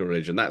evangelical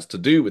religion. That's to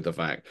do with the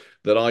fact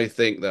that I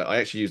think that I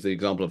actually use the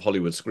example of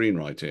Hollywood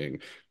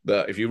screenwriting.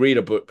 That if you read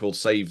a book called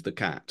Save the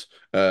Cat,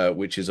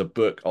 which is a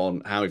book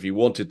on how if you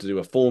wanted to do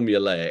a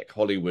formulaic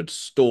Hollywood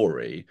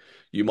story,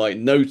 you might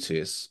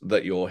notice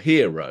that your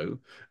hero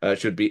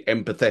should be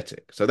empathetic.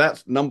 So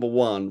that's number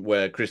one,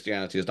 where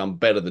Christianity has done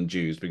better than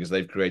Jews because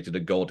they've created a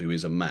God who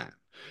is a man,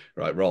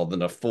 right, rather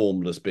than a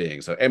formless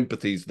being. So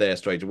empathy's there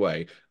straight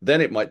away. Then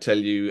it might tell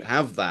you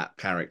have that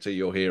character,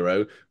 your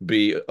hero,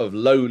 be of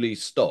lowly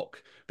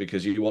stock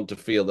because you want to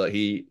feel that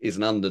he is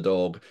an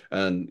underdog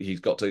and he's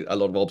got a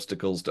lot of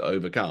obstacles to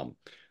overcome.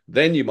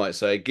 Then you might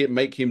say,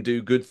 make him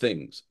do good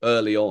things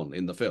early on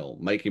in the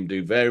film. Make him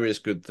do various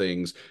good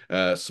things,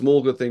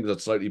 small good things, that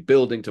slowly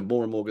building to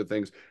more and more good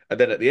things. And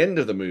then at the end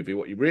of the movie,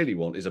 what you really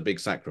want is a big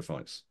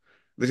sacrifice.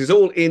 This is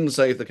all in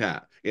Save the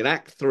Cat. In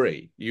Act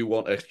Three, you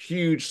want a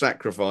huge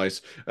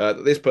sacrifice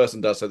that this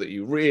person does so that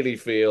you really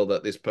feel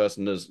that this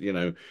person has,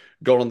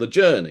 gone on the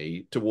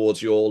journey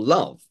towards your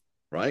love,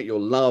 right? Your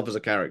love as a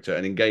character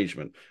and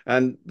engagement.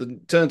 And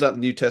turns out the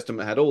New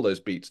Testament had all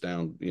those beats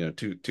down,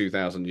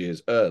 2,000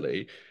 years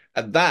early.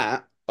 And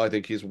that, I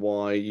think, is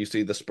why you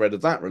see the spread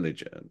of that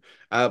religion.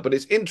 But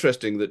it's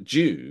interesting that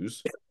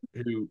Jews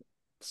who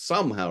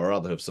somehow or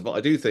other have survived,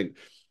 I do think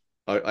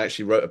I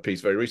actually wrote a piece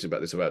very recently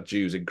about this, about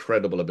Jews'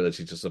 incredible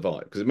ability to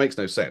survive, because it makes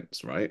no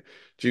sense, right?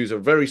 Jews are a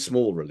very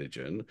small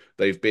religion.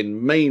 They've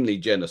been mainly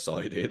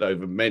genocided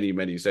over many,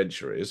 many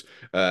centuries,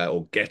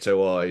 or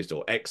ghettoized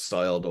or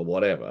exiled or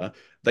whatever.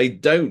 They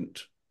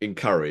don't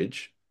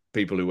encourage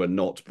people who are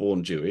not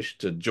born Jewish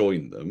to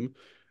join them.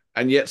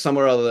 And yet, some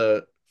or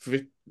other,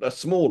 a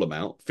small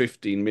amount,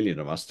 15 million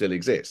of us still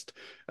exist.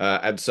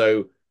 And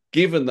so,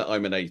 given that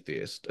I'm an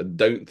atheist and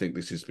don't think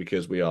this is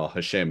because we are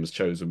Hashem's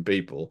chosen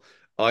people,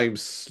 I'm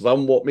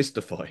somewhat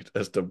mystified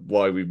as to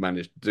why we've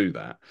managed to do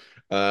that.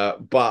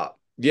 But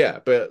yeah,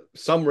 but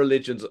some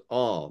religions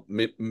are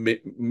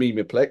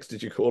memeplex,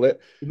 did you call it?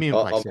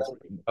 Memeplex, yes.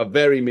 Are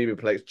very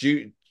memeplex.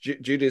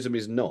 Judaism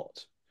is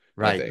not,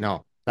 I Right. think.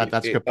 No, It,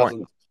 that's a it good point.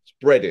 doesn't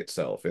spread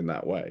itself in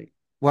that way.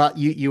 Well,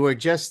 you were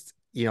just,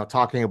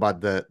 talking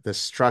about the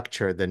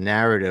structure, the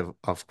narrative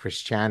of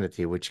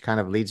Christianity, which kind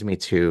of leads me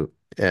to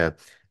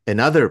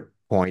another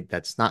point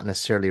that's not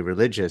necessarily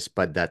religious,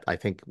 but that I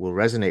think will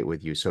resonate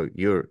with you. So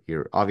you're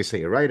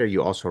obviously a writer.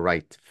 You also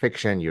write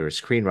fiction. You're a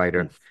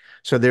screenwriter. Mm.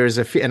 So there is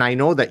and I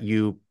know that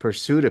you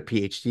pursued a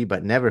PhD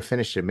but never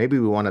finished it. Maybe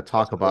we want to That's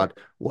talk about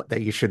correct. what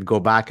that you should go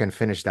back and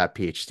finish that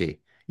PhD.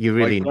 You My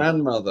really need.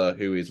 grandmother,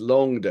 who is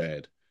long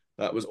dead,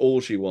 that was all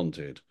she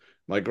wanted.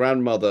 My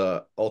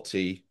grandmother,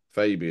 Otti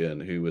Fabian,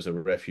 who was a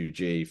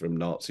refugee from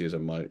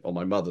Nazism, on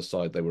my mother's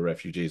side, they were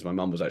refugees. My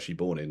mum was actually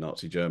born in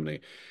Nazi Germany.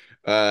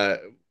 Uh,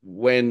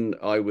 when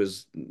I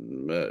was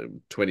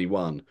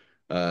 21,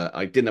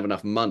 I didn't have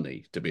enough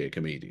money to be a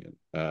comedian.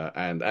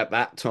 And at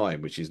that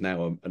time, which is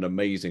now an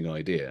amazing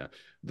idea,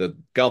 the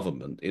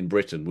government in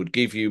Britain would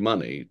give you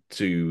money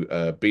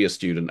to be a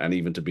student and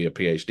even to be a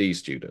PhD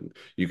student.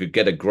 You could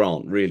get a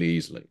grant really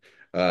easily.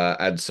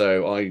 And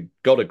so I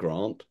got a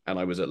grant and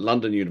I was at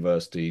London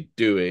University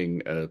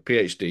doing a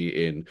PhD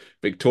in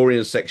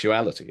Victorian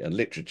sexuality and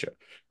literature,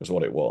 was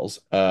what it was.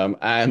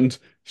 And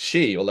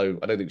she, although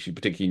I don't think she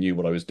particularly knew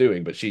what I was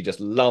doing, but she just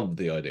loved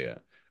the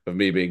idea of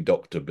me being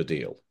Dr.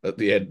 Baddiel at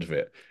the end of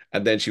it.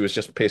 And then she was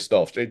just pissed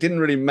off. It didn't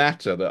really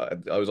matter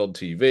that I was on Well,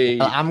 TV.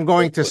 I'm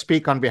going to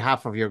speak on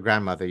behalf of your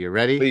grandmother. You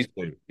ready? Please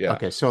do. Yeah.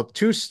 Okay, so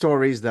two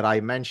stories that I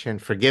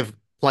mentioned, forgive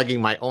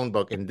plugging my own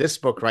book. In this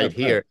book right No,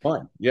 no, here,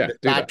 fine. Yeah, The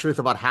do Sad that. Truth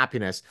About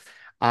Happiness,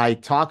 I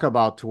talk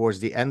about towards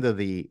the end of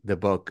the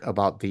book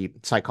about the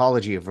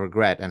psychology of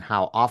regret and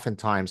how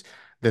oftentimes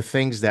the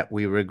things that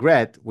we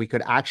regret, we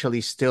could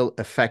actually still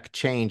affect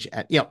change.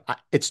 And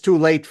it's too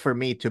late for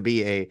me to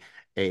be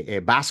a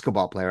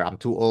basketball player. I'm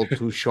too old,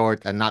 too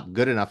short, and not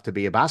good enough to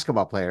be a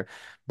basketball player.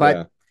 But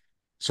Yeah.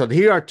 so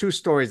here are two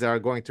stories that are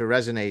going to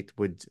resonate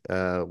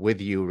with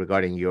you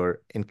regarding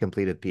your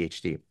incompleted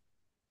PhD.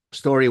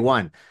 Story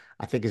one,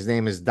 I think his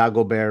name is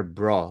Dagobert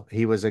Bro.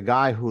 He was a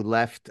guy who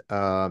left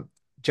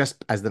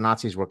just as the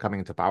Nazis were coming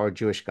into power,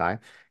 Jewish guy,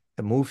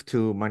 moved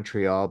to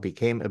Montreal,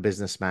 became a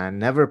businessman,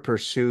 never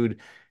pursued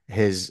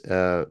his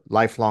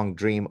lifelong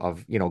dream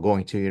of,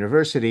 going to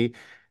university.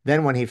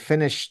 Then when he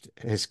finished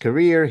his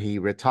career, he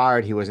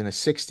retired. He was in his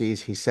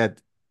 60s. He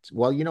said,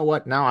 well, you know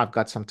what? Now I've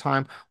got some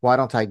time. Why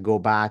don't I go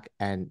back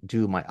and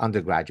do my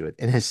undergraduate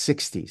in his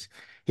 60s?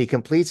 He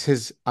completes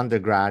his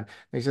undergrad.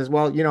 He says,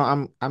 "Well,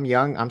 I'm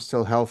young. I'm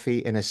still healthy."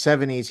 In his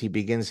 70s, he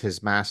begins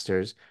his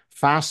master's.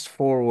 Fast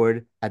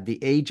forward at the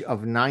age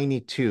of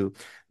 92,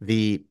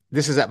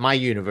 this is at my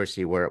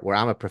university where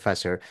I'm a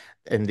professor,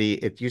 and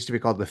it used to be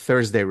called the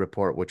Thursday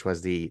Report, which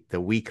was the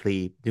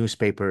weekly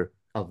newspaper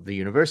of the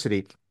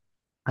university.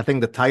 I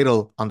think the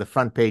title on the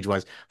front page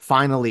was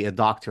Finally a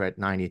Doctor at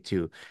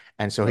 92.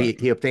 And so Right.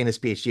 he obtained his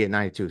PhD at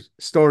 92.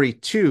 Story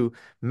two,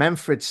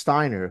 Memfred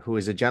Steiner, who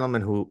is a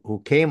gentleman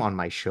who came on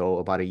my show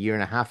about a year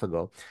and a half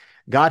ago,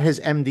 got his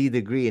MD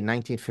degree in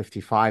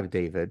 1955,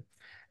 David,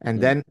 and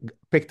Mm. then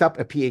picked up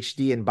a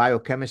PhD in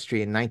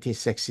biochemistry in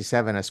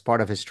 1967 as part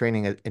of his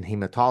training in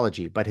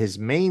hematology. But his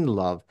main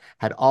love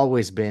had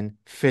always been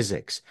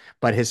physics.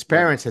 But his Right.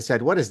 parents had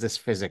said, "What is this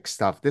physics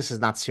stuff? This is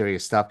not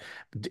serious stuff.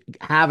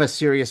 Have a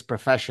serious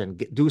profession,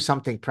 do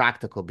something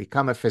practical,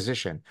 become a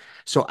physician."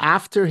 So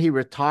after he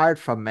retired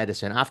from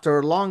medicine, after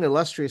a long,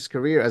 illustrious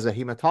career as a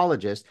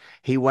hematologist,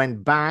 he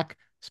went back,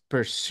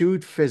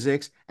 pursued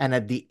physics, and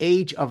at the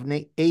age of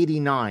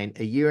 89,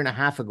 a year and a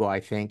half ago, I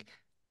think,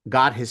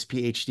 got his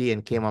PhD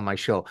and came on my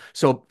show.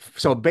 So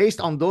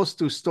based on those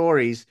two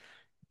stories,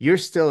 you're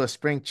still a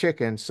spring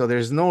chicken, so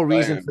there's no I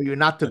reason for am. you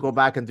not to go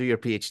back and do your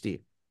PhD.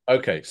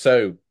 Okay,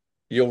 so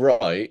you're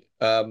right.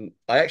 I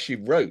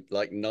actually wrote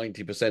like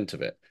 90%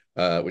 of it,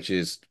 which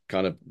is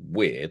kind of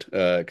weird,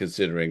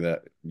 considering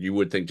that you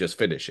would think just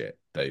finish it,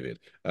 David.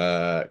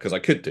 Because I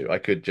could do. I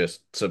could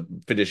just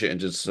finish it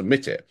and just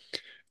submit it.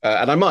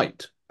 And I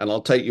might, and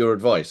I'll take your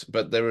advice.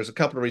 But there is a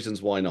couple of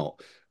reasons why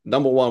not.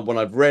 Number one, when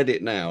I've read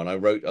it now, and I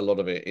wrote a lot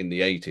of it in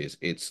the 80s,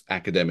 it's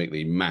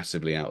academically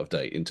massively out of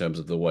date in terms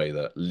of the way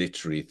that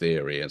literary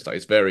theory and stuff.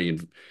 It's very,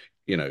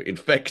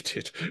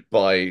 infected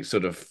by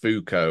sort of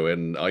Foucault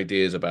and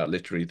ideas about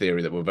literary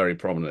theory that were very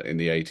prominent in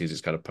the 80s.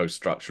 It's kind of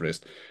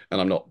post-structuralist, and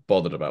I'm not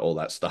bothered about all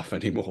that stuff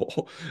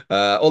anymore.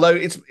 Although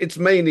it's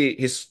mainly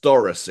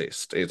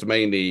historicist. It's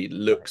mainly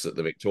looks at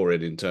the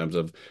Victorian in terms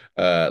of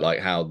like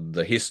how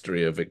the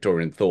history of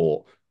Victorian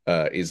thought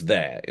is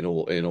there in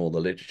all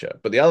the literature.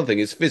 But the other thing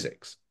is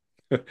physics,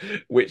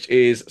 which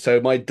is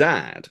so my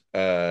dad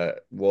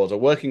was a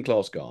working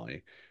class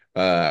guy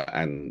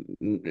and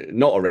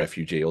not a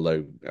refugee,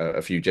 although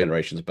a few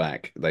generations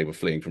back they were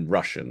fleeing from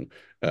Russian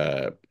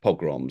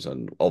pogroms,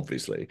 and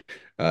obviously,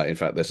 in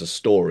fact, there's a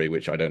story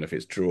which I don't know if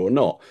it's true or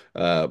not,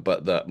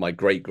 but that my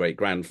great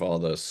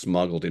grandfather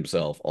smuggled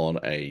himself on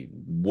a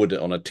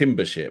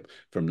timber ship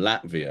from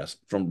Latvia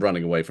from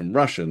running away from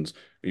Russians.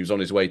 He was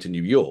on his way to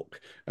New York,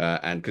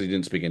 and because he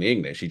didn't speak any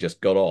English, he just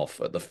got off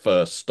at the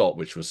first stop,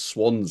 which was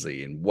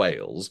Swansea in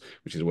Wales,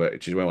 which is where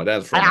my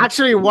dad's I from.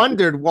 actually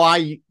wondered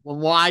why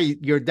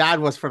your dad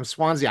was from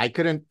Swansea. I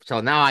couldn't,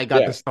 so now I got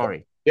the Yeah.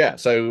 story. Yeah,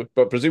 so,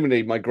 but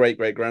presumably my great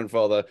great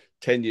grandfather,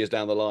 10 years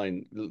down the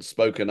line,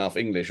 spoke enough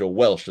English or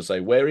Welsh to say,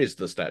 "Where is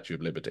the Statue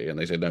of Liberty?" And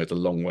they said, "No, it's a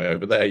long way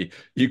over there.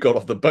 You got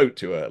off the boat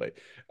too early."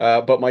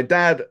 But my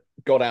dad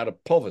got out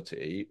of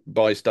poverty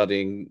by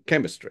studying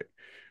chemistry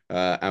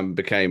and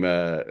became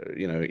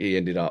he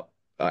ended up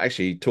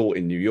actually he taught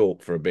in New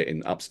York for a bit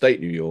in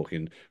upstate New York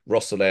in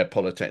Rensselaer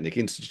Polytechnic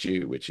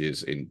Institute, which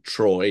is in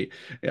Troy,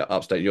 yeah,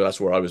 upstate New York. That's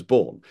where I was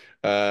born.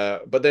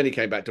 But then he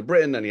came back to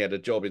Britain and he had a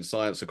job in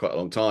science for quite a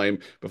long time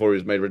before he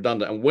was made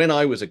redundant. And when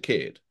I was a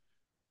kid,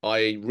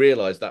 I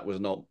realized that was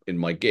not in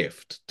my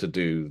gift to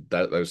do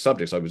those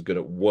subjects. I was good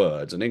at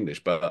words and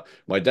English, but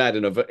my dad,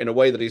 in a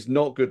way that is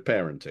not good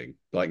parenting,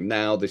 like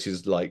now, this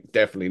is like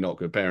definitely not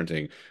good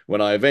parenting.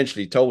 When I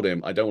eventually told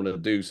him I don't want to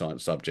do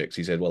science subjects,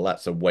 he said, "Well,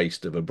 that's a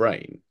waste of a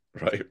brain,"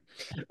 right?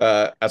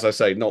 As I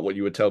say, not what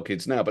you would tell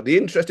kids now. But the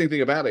interesting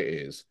thing about it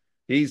is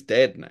he's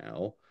dead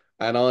now,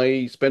 and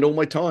I spend all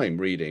my time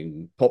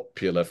reading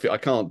popular. I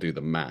can't do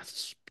the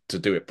maths to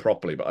do it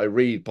properly, but I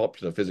read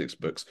popular physics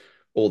books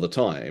all the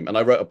time. And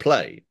I wrote a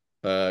play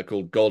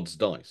called God's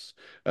Dice,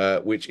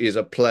 which is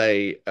a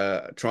play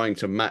trying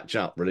to match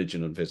up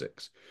religion and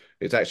physics.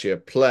 It's actually a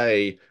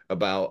play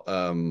about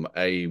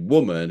a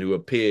woman who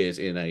appears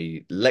in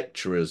a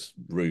lecturer's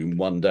room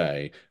one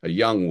day, a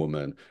young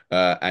woman,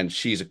 and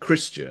she's a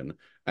Christian,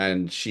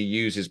 and she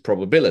uses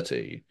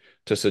probability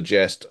to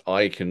suggest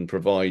I can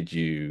provide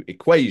you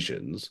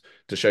equations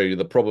to show you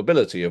the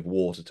probability of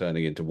water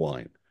turning into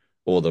wine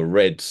or the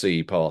Red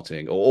Sea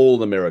parting or all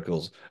the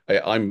miracles.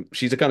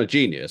 She's a kind of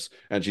genius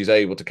and she's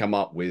able to come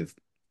up with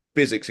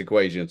physics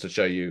equations to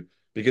show you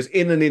because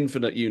in an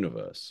infinite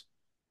universe,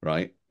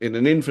 right? In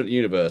an infinite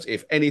universe,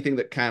 if anything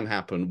that can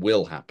happen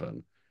will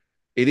happen,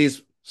 it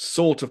is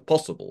sort of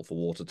possible for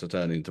water to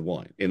turn into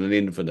wine in an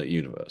infinite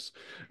universe.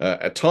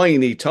 A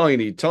tiny,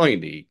 tiny,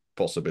 tiny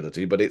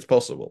possibility, but it's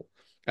possible.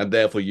 And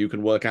therefore you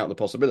can work out the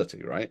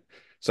possibility, right?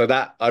 So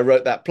that I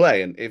wrote that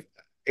play, and if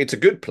it's a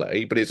good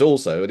play, but it's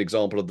also an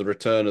example of the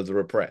return of the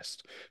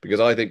repressed. Because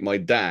I think my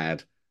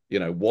dad,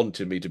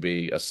 wanted me to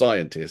be a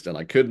scientist, and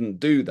I couldn't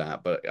do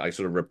that, but I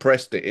sort of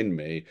repressed it in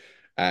me,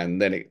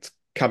 and then it's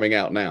coming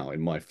out now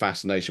in my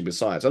fascination with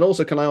science. And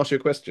also, can I ask you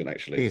a question,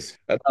 actually? Please.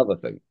 Another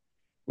thing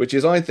which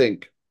is, I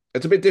think,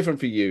 it's a bit different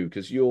for you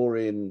because you're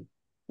in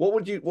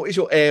what is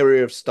your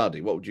area of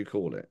study? What would you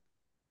call it?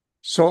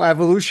 So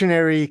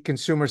evolutionary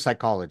consumer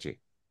psychology.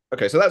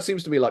 Okay, so that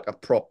seems to be like a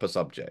proper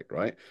subject,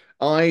 right?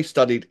 I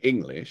studied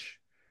English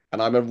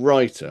and I'm a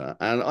writer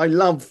and I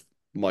love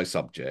my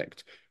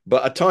subject,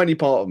 but a tiny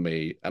part of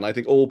me, and I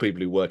think all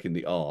people who work in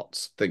the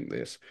arts think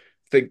this,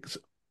 thinks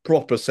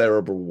proper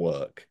cerebral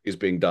work is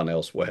being done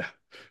elsewhere.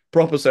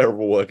 Proper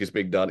cerebral work is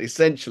being done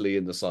essentially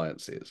in the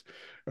sciences,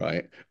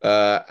 right?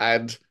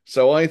 And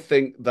so I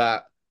think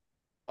that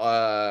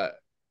uh,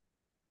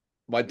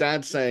 my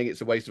dad saying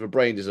it's a waste of a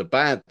brain is a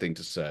bad thing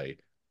to say.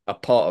 A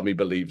part of me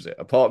believes it.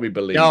 A part of me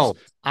believes Yo,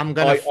 I'm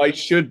gonna I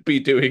should be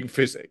doing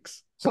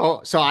physics.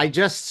 so I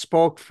just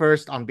spoke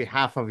first on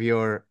behalf of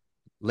your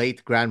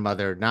late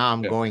grandmother. Now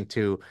I'm Yeah, going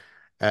to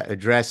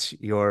address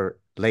your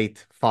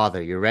late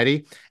father. You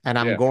ready? And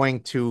I'm yeah.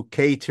 going to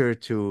cater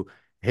to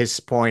his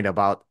point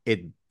about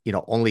it,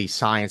 only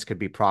science could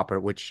be proper,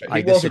 which He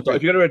I was disagree.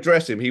 if you're going to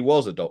address him, he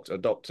was a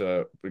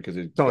doctor because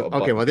he's got So, a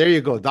okay, well, there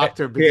you go,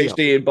 Dr. Baddiel.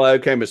 PhD in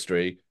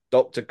biochemistry,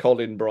 Dr.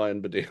 Colin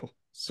Brian Baddiel.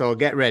 So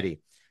get ready.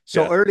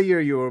 So Yeah, earlier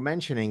you were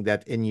mentioning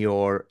that in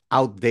your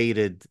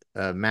outdated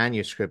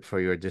manuscript for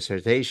your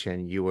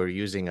dissertation, you were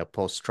using a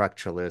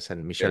post-structuralist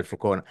and Michel yeah,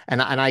 Foucault,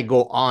 and I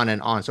go on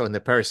and on. So in the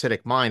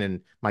Parasitic Mind,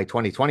 in my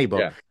 2020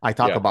 book, yeah, I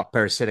talk yeah, about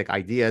parasitic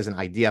ideas and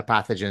idea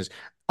pathogens,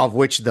 of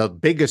which the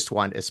biggest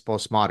one is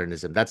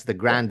postmodernism. That's the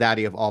yeah.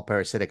 granddaddy of all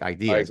parasitic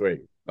I ideas. agree.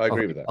 I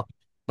agree Okay, with that. okay.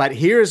 But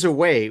here's a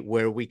way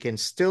where we can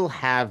still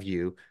have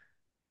you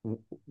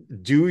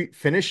do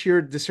finish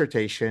your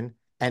dissertation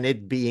and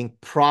it being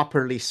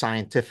properly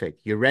scientific.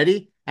 You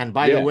ready? And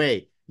by the Yeah,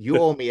 way, you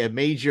owe me a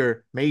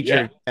major,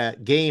 yeah, major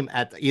game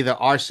at either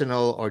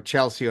Arsenal or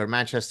Chelsea or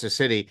Manchester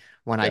City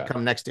when I yeah.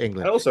 come next to And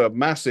England. also a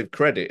massive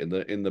credit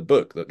in the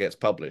book that gets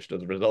published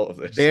as a result of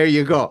this. There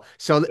you go.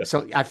 So, Yeah,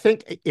 so I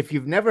think if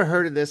you've never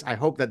heard of this, I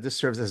hope that this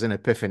serves as an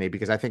epiphany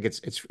because I think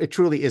it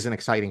truly is an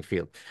exciting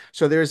field.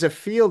 So there's a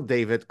field,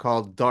 David,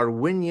 called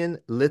Darwinian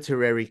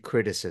literary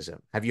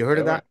criticism. Have you heard all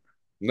of right. that?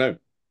 No,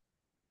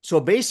 So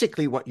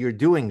basically, what you're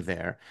doing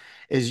there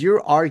is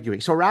you're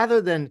arguing. So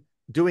rather than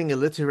doing a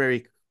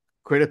literary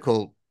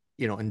critical,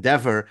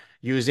 endeavor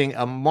using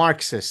a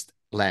Marxist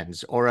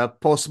lens or a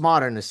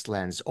postmodernist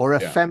lens or a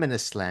yeah,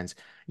 feminist lens,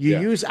 you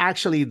yeah, use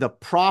actually the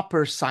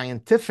proper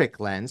scientific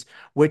lens,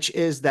 which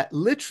is that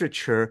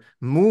literature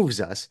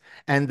moves us.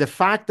 And the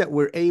fact that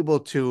we're able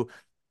to,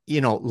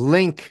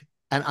 link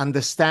and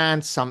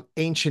understand some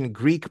ancient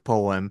Greek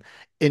poem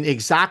in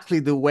exactly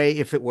the way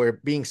if it were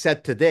being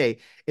said today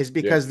is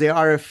yeah, because there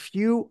are a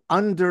few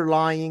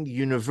underlying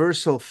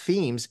universal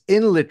themes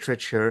in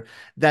literature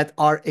that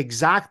are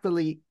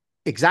exactly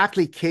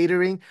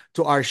catering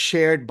to our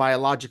shared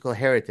biological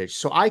heritage.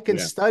 So I can yeah,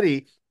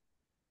 study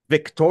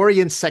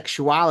Victorian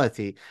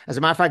sexuality. As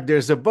a matter of fact,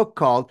 there's a book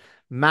called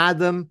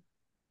Madame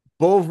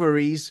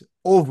Bovary's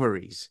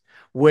Ovaries,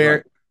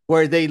 Right.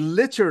 where they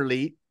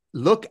literally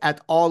look at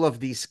all of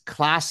these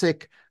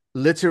classic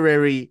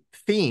literary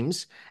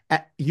themes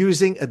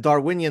using a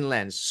Darwinian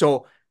lens.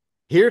 So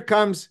here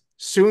comes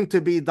soon to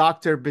be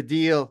Dr.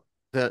 Baddiel,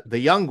 the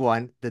young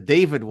one, the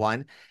David one,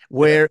 Yeah.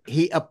 where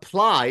he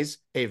applies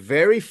a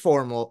very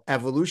formal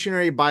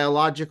evolutionary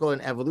biological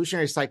and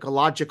evolutionary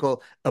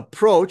psychological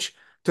approach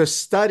to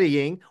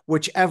studying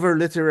whichever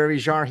literary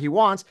genre he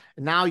wants.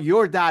 Now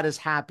your dad is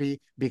happy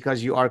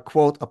because you are,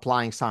 quote,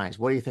 applying science.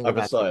 What do you think Over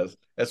about science.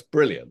 That's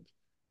brilliant.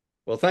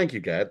 Well, thank you,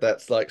 Gad.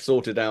 That's like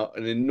sorted out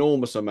an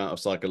enormous amount of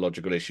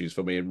psychological issues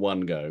for me in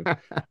one go.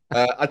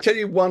 that? I tell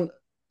you one,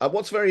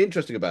 what's very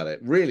interesting about it,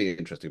 really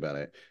interesting about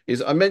it,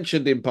 is I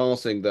mentioned in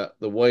passing that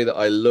the way that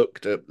I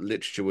looked at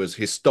literature was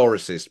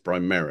historicist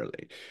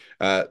primarily.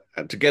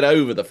 And to get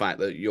over the fact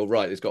that you're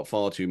right, it's got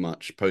far too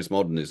much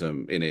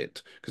postmodernism in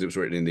it because it was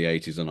written in the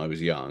 80s and I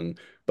was young,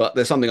 but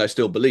there's something I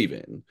still believe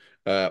in.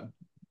 Uh,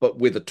 but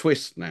with a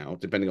twist now,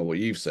 depending on what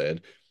you've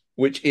said,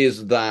 which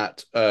is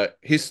that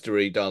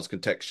history does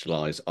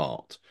contextualize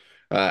art.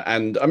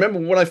 And I remember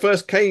when I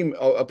first came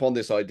upon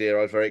this idea,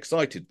 I was very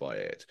excited by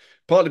it.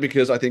 Partly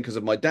because I think, because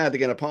of my dad,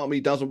 again, a part of me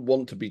doesn't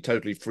want to be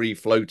totally free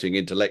floating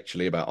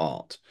intellectually about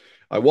art.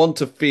 I want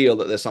to feel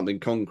that there's something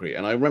concrete.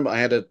 And I remember I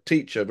had a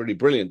teacher, a really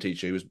brilliant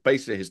teacher, who was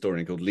basically a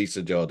historian called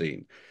Lisa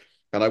Jardine.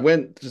 And I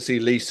went to see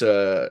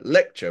Lisa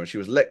lecture, and she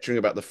was lecturing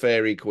about the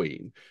Fairy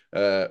Queen,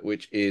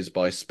 which is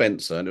by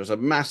Spenser. And it was a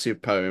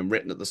massive poem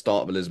written at the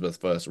start of Elizabeth's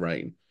first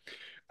reign.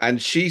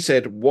 And she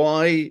said,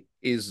 why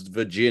is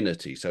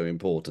virginity so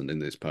important in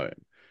this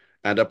poem?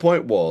 And her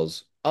point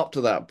was, up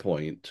to that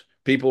point,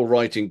 people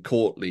writing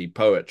courtly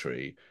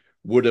poetry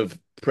would have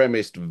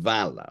premised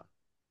valor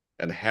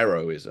and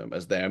heroism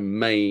as their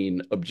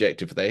main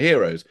objective for their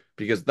heroes,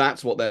 because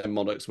that's what their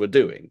monarchs were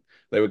doing.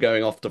 They were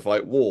going off to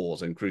fight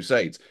wars and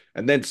crusades.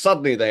 And then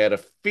suddenly they had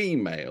a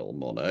female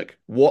monarch.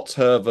 What's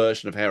her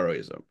version of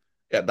heroism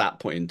at that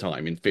point in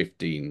time in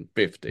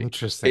 1550?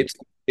 Interesting.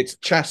 It's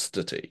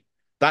chastity.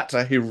 That's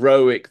a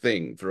heroic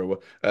thing for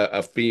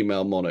a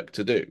female monarch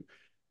to do.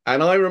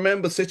 And I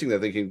remember sitting there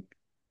thinking,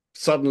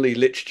 suddenly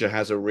literature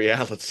has a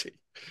reality.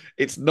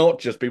 It's not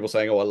just people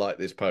saying, "Oh, I like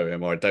this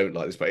poem" or "I don't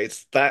like this poem."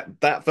 It's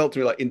that felt to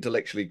me like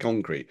intellectually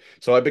concrete.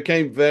 So I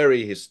became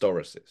very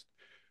historicist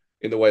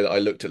in the way that I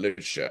looked at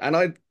literature, and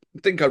I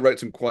think I wrote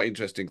some quite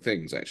interesting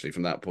things actually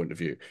from that point of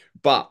view.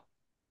 But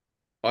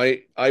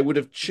I would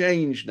have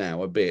changed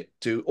now a bit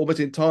to almost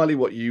entirely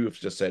what you have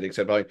just said,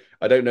 except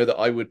I don't know that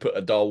I would put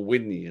a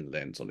Darwinian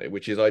lens on it,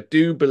 which is I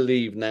do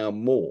believe now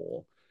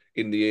more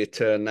in the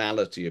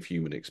eternality of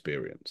human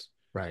experience.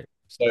 Right.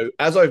 So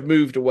as I've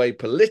moved away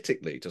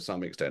politically to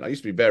some extent, I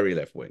used to be very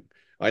left wing.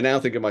 I now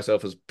think of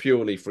myself as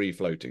purely free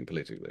floating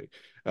politically.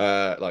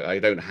 Like I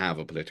don't have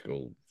a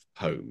political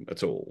home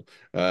at all.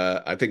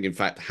 I think, in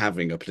fact,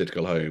 having a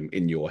political home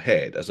in your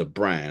head as a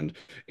brand,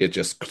 it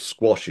just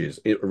squashes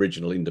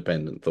original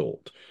independent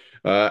thought.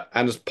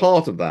 And as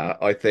part of that,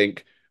 I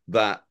think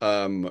that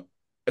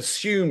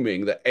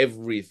assuming that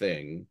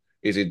everything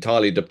is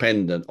entirely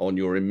dependent on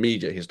your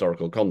immediate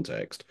historical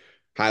context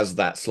has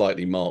that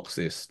slightly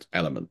Marxist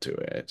element to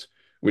it,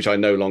 which I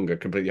no longer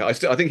completely. I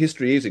think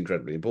history is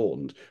incredibly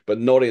important, but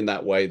not in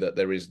that way that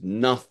there is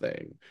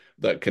nothing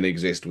that can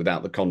exist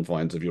without the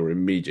confines of your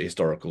immediate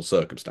historical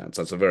circumstance.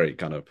 That's a very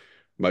kind of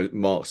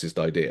Marxist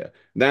idea.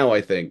 Now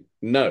I think,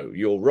 no,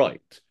 you're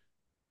right.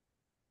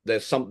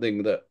 There's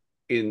something that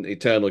in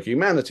eternal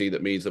humanity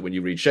that means that when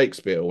you read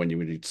Shakespeare or when you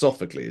read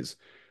Sophocles,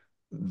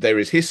 there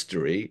is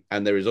history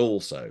and there is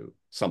also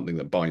something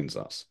that binds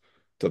us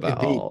to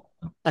that Indeed. art.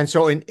 And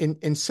so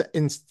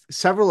in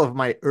several of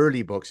my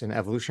early books in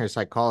evolutionary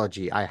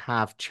psychology, I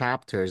have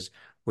chapters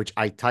which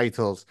I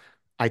title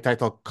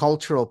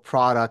cultural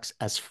products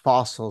as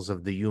fossils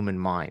of the human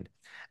mind.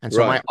 And so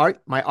Right.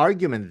 my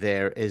argument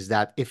there is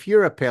that if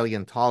you're a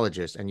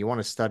paleontologist and you want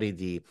to study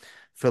the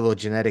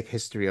phylogenetic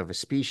history of a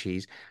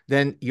species,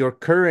 then your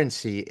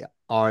currency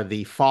are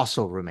the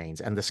fossil remains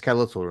and the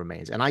skeletal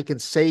remains. And I can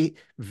say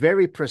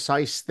very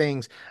precise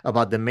things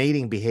about the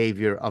mating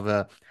behavior of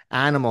a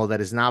animal that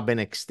has now been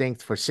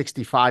extinct for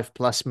 65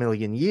 plus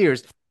million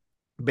years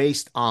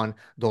based on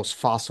those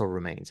fossil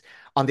remains.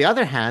 On the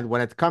other hand,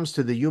 when it comes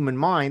to the human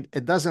mind,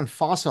 it doesn't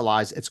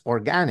fossilize, it's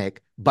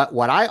organic. But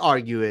what I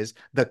argue is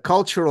the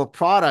cultural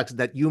products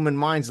that human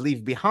minds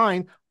leave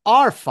behind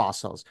are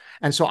fossils.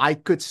 And so I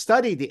could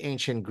study the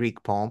ancient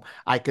Greek poem,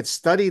 I could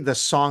study the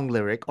song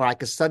lyric, or I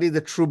could study the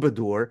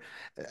troubadour,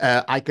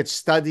 I could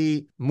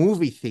study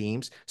movie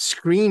themes,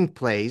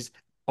 screenplays,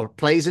 or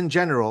plays in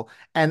general,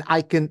 and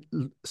I can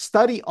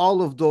study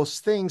all of those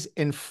things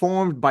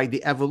informed by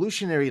the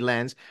evolutionary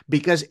lens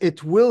because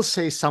it will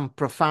say some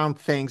profound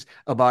things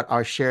about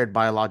our shared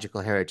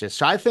biological heritage.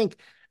 So I think,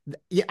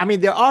 yeah, I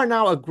mean, there are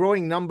now a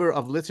growing number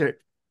of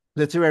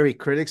literary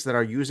critics that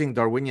are using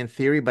Darwinian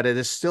theory, but it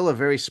is still a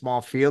very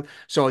small field.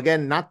 So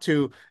again, not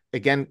to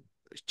again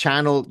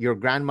channel your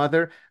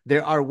grandmother,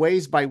 there are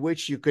ways by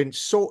which you can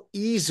so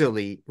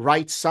easily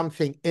write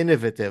something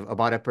innovative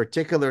about a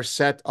particular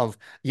set of,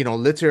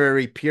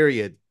 literary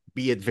period,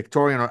 be it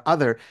Victorian or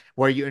other,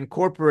 where you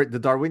incorporate the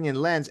Darwinian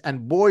lens.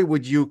 And boy,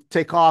 would you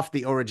take off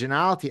the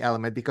originality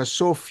element because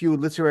so few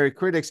literary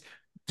critics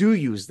do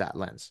use that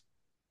lens.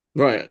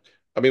 Right.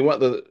 I mean, what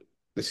the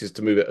this is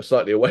to move it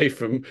slightly away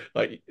from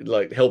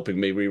like helping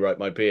me rewrite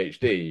my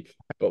PhD.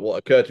 But what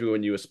occurred to me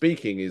when you were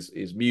speaking is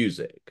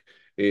music.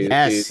 Is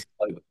Yes.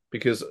 like,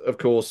 because of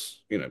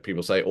course,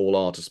 people say all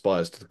art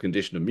aspires to the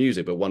condition of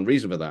music, but one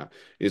reason for that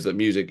is that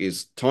music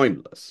is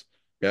timeless.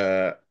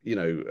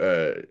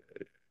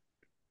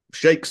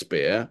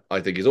 Shakespeare,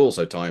 I think, is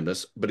also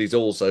timeless, but he's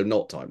also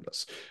not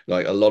timeless.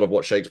 Like a lot of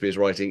what Shakespeare's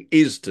writing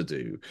is to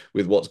do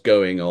with what's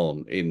going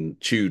on in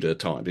Tudor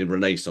times, in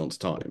Renaissance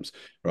times,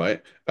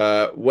 right?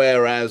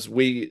 Whereas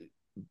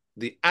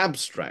the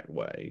abstract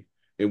way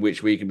in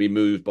which we can be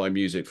moved by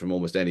music from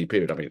almost any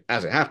period. I mean,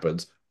 as it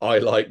happens, I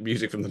like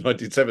music from the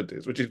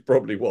 1970s, which is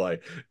probably why,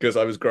 because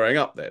I was growing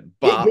up then.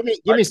 Give But me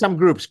give me some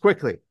groups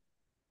quickly.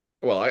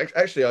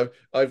 actually,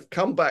 I've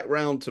come back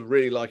round to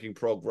really liking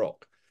prog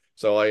rock.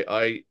 So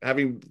I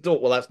having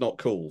thought, well, that's not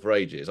cool for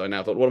ages. I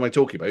now thought, what am I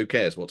talking about? Who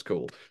cares what's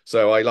cool?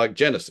 So I like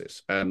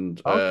Genesis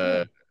and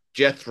Okay.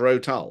 Jethro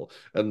Tull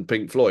and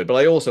Pink Floyd, but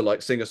I also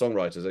like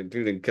singer-songwriters,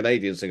 including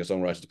Canadian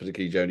singer-songwriters,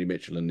 particularly Joni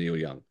Mitchell and Neil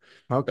Young.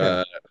 Okay.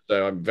 Uh,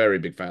 so I'm very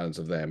big fans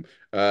of them.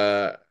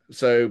 But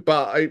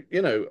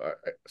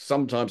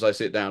sometimes I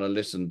sit down and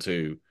listen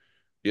to,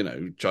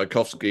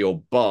 Tchaikovsky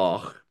or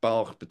Bach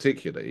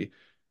particularly,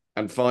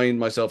 and find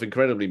myself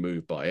incredibly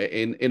moved by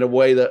it in a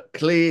way that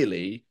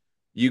clearly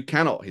you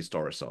cannot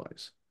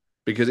historicize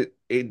because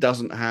it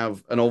doesn't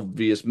have an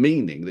obvious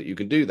meaning that you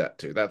can do that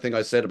to. That thing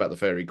I said about the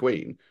Fairy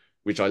Queen,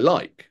 which I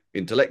like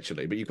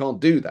intellectually, but you can't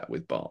do that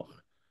with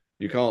Bach.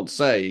 You can't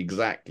say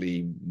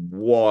exactly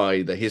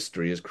why the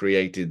history has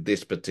created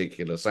this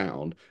particular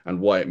sound and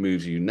why it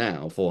moves you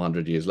now,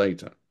 400 years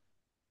later.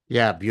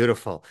 Yeah,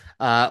 beautiful.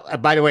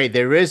 By the way,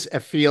 there is a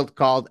field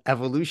called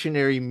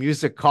evolutionary Of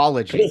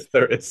musicology. course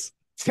there is.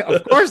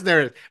 Of course,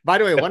 there is. By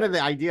the way, one of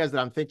the ideas that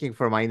I'm thinking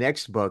for my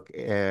next book,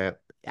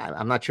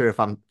 I'm not sure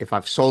if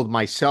I've sold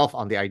myself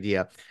on the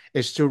idea,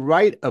 is to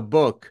write a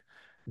book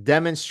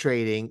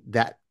demonstrating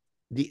that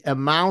the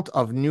amount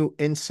of new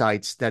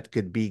insights that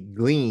could be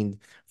gleaned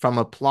from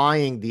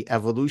applying the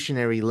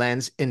evolutionary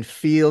lens in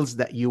fields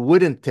that you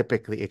wouldn't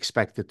typically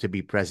expect it to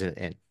be present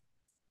in.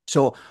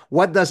 So,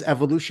 what does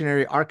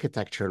evolutionary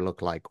architecture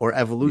look like, or Mm.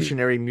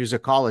 evolutionary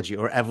musicology,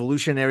 or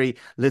evolutionary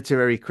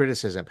literary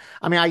criticism?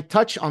 I mean, I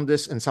touch on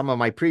this in some of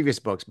my previous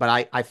books,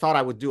 but I thought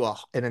I would do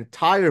an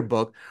entire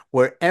book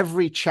where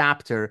every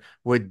chapter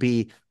would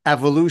be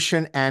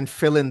evolution and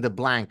fill in the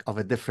blank of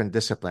a different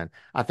discipline.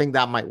 I think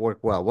that might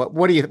work well.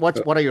 What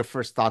are your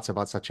first thoughts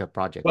about such a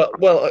project?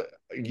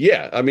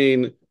 Yeah. I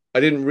mean, I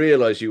didn't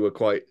realize you were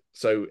quite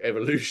so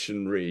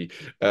evolutionary.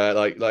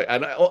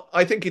 And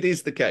I think it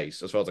is the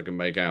case, as far as I can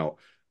make out,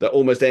 that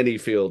almost any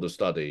field of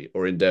study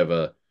or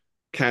endeavor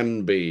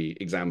can be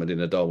examined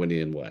in a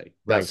Darwinian way.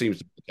 That Right. seems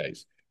to be the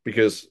case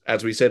because,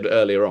 as we said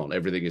earlier on,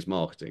 everything is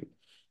marketing,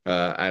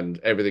 and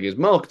everything is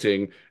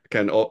marketing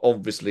can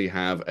obviously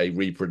have a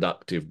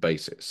reproductive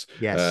basis,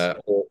 Yes.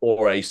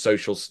 or a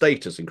social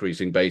status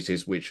increasing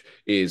basis, which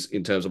is,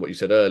 in terms of what you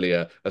said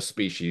earlier, a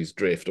species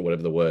drift or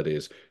whatever the word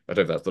is. I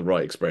don't know if that's the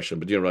right expression,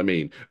 but you know what I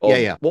mean? Yeah.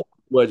 Of Yeah. what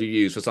word you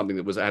use for something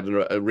that was had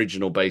an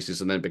original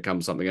basis and then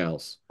becomes something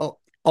else?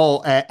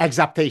 Oh,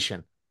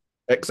 exaptation.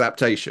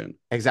 Exaptation.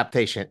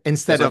 Exaptation Yes,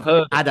 instead I've of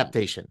heard of that.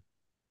 adaptation.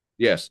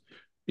 Yes.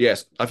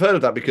 Yes, I've heard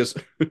of that because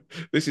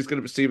this is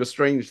going to seem a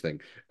strange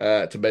thing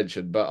to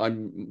mention, but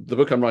the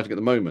book I'm writing at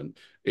the moment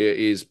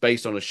is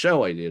based on a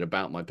show I did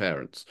about my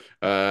parents,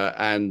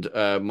 and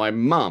my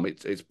mum.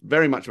 It's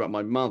very much about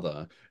my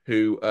mother,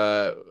 who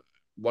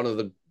one of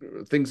the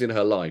things in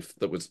her life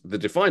that was the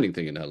defining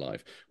thing in her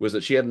life was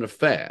that she had an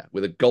affair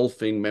with a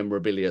golfing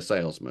memorabilia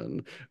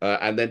salesman,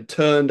 and then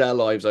turned our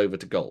lives over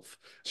to golf.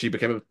 She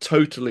became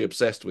totally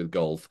obsessed with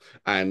golf,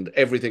 and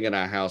everything in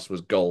our house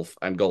was golf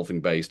and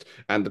golfing based.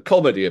 And the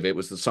comedy of it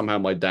was that somehow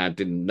my dad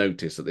didn't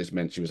notice that this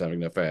meant she was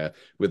having an affair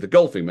with the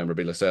golfing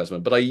memorabilia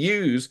salesman. But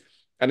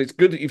and it's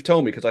good that you've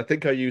told me because I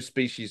think I use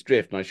species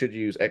drift and I should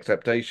use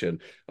acceptation.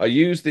 I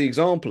use the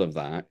example of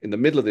that in the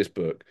middle of this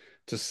book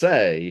to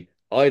say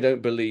I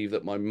don't believe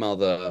that my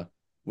mother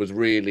was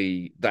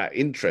really that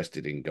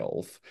interested in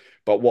golf.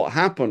 But what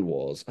happened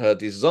was her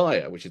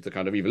desire, which is the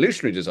kind of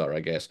evolutionary desire,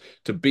 I guess,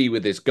 to be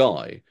with this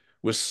guy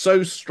was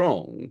so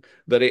strong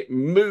that it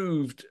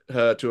moved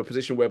her to a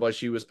position whereby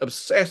she was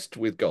obsessed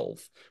with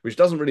golf, which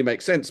doesn't really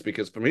make sense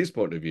because, from his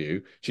point of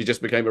view, she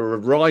just became a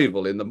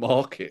rival in the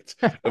market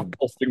of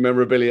golfing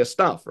memorabilia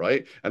stuff,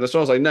 right? And as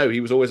far as I know,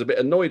 he was always a bit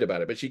annoyed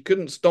about it, but she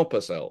couldn't stop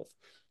herself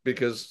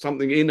because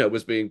something in her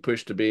was being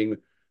pushed to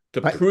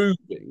But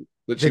proving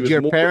that she did was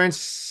your more. parents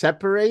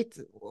separate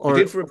They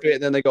did or for a bit,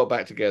 and then they got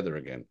back together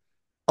again.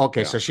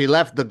 okay, Yeah. so she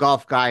left the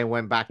golf guy and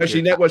went back No,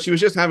 to well, she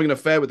was just having an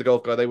affair with the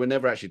golf guy. They were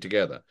never actually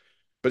together.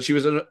 But she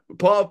was a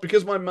part of,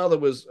 because my mother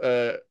was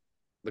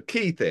the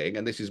key thing,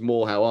 and this is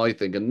more how I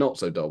think and not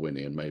so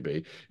Darwinian,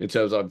 maybe, in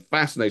terms of I'm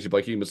fascinated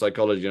by human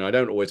psychology and I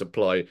don't always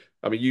apply.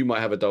 I mean, you might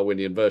have a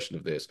Darwinian version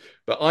of this,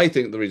 but I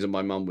think the reason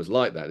my mum was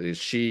like that is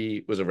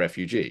she was a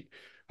refugee.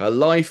 Her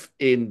life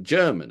in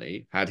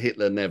Germany, had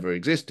Hitler never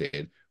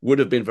existed, would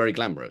have been very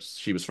glamorous.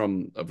 She was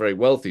from a very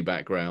wealthy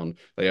background.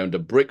 They owned a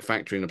brick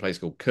factory in a place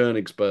called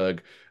Königsberg.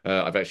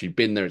 I've actually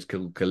been there. It's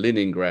called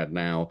Kaliningrad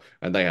now.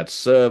 And they had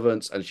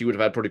servants, and she would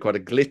have had probably quite a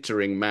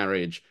glittering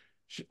marriage.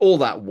 All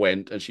that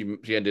went, and she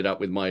ended up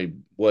with my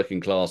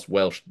working class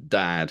Welsh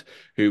dad,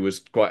 who was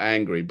quite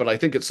angry. But I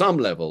think at some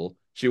level,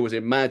 she always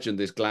imagined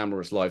this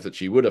glamorous life that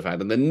she would have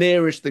had. And the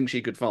nearest thing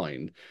she could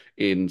find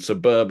in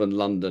suburban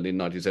London in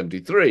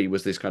 1973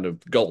 was this kind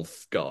of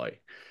golf guy,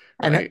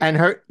 right? And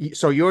her,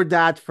 so your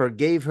dad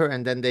forgave her,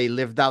 and then they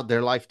lived out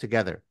their life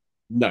together.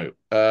 No,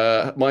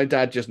 my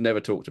dad just never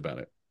talked about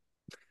it.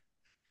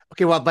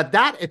 Okay, well, but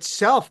that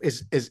itself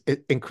is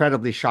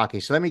incredibly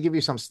shocking. So let me give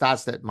you some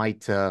stats that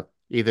might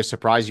either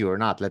surprise you or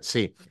not. Let's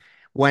see.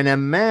 When a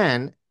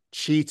man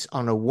cheats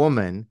on a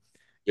woman,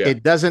 Yeah.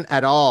 it doesn't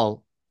at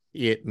all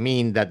it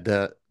mean that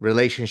the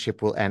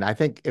relationship will end. I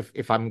think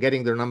if I'm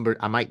getting the number,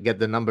 I might get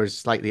the numbers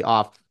slightly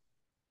off.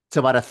 It's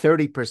about a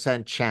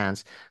 30%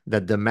 chance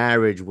that the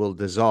marriage will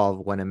dissolve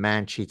when a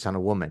man cheats on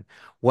a woman.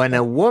 When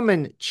a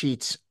woman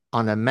cheats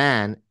on a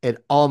man,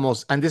 it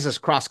almost, and this is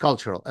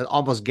cross-cultural, it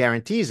almost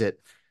guarantees it.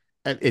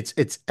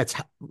 It's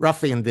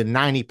roughly in the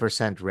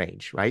 90%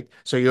 range, right?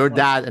 So your Right.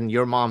 dad and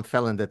your mom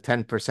fell in the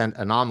 10%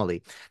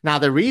 anomaly. Now,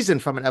 the reason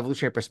from an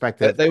evolutionary They,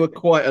 perspective, they were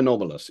quite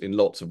anomalous in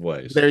lots of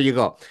ways. there you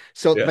go.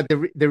 So, Yeah.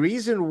 but the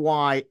reason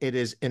why it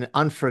is an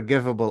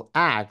unforgivable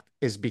act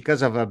is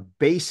because of a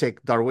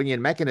basic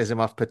Darwinian mechanism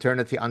of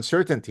paternity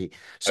uncertainty.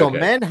 So Okay.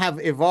 men have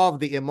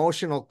evolved the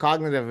emotional,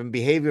 cognitive, and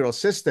behavioral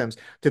systems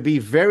to be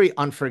very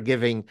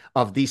unforgiving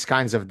of these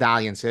kinds of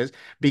dalliances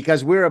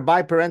because we're a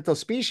biparental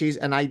species,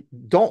 and I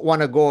don't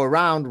want to go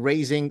around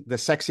raising the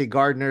sexy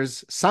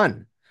gardener's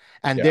son.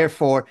 And Yeah.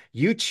 therefore,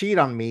 you cheat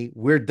on me,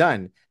 we're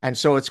done. And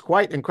so it's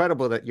quite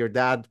incredible that your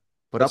dad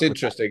put That's up with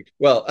that. interesting.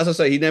 Well, as I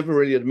say, he never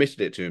really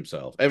admitted it to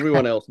himself.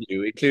 Everyone else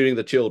knew, including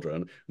the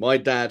children. My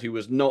dad, who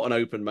was not an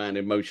open man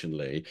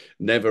emotionally,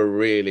 never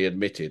really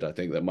admitted, I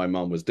think, that my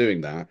mum was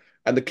doing that.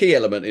 And the key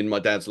element in my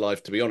dad's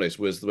life, to be honest,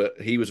 was that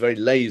he was a very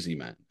lazy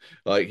man.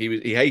 Like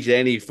he hated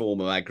any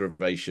form of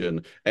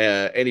aggravation,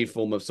 any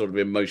form of sort of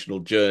emotional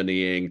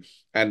journeying.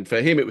 And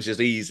for him, it was just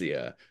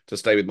easier to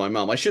stay with my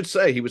mum. I should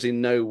say he was in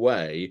no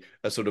way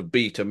a sort of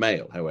beta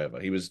male,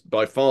 however. He was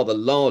by far the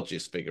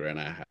largest figure in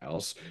our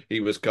house. He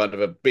was kind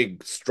of a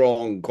big,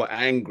 strong, quite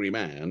angry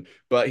man,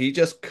 but he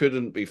just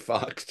couldn't be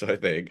fucked, I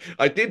think.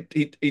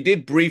 He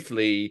did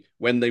briefly,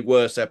 when they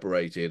were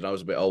separated, and I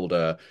was a bit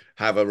older,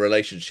 have a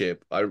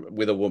relationship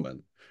with a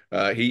woman.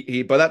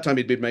 He by that time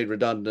he'd been made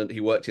redundant. He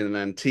worked in an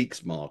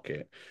antiques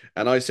market,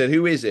 and I said,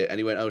 "Who is it?" And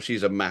he went, "Oh,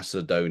 she's a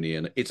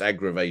Macedonian. It's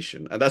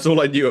aggravation," and that's all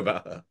I knew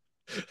about her.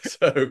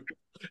 So,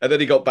 and then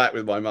he got back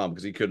with my mum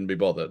because he couldn't be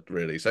bothered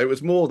really. So it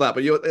was more that.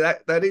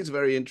 But that is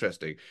very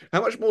interesting.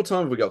 How much more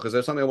time have we got? Because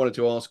there's something I wanted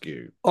to ask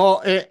you.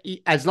 Oh,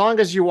 as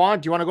long as you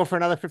want. Do you want to go for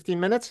another 15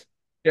 minutes?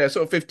 Yeah,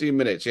 sort of 15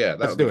 minutes. Yeah, that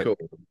Let's would be do it.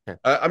 cool. Okay.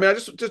 I mean, I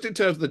just in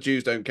terms of the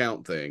Jews don't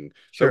count thing.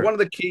 So Sure. one of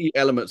the key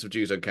elements of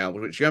Jews don't count,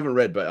 which you haven't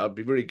read, but I'd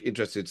be really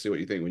interested to see what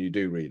you think when you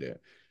do read it,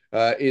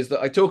 is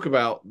that I talk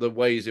about the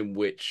ways in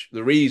which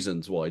the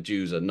reasons why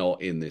Jews are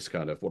not in this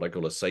kind of what I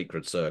call a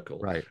sacred circle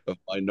Right. of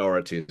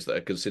minorities that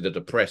are considered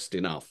oppressed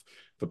enough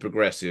for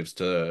progressives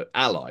to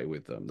ally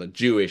with them. The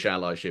Jewish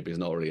allyship is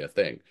not really a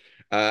thing.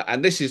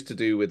 And this is to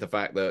do with the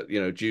fact that,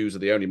 Jews are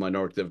the only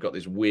minority that have got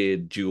this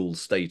weird dual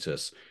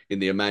status in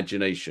the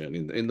imagination,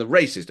 in the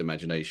racist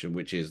imagination,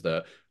 which is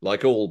that,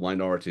 like all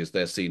minorities,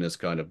 they're seen as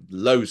kind of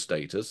low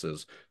status,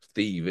 as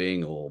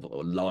thieving or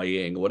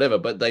lying or whatever.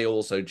 But they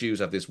also, Jews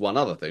have this one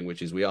other thing,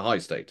 which is we are high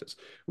status.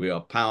 We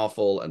are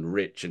powerful and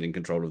rich and in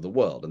control of the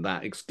world. And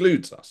that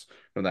excludes us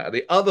from that.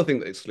 The other thing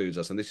that excludes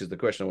us, and this is the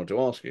question I want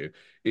to ask you,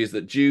 is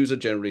that Jews are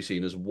generally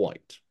seen as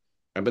white.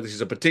 And but this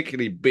is a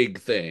particularly big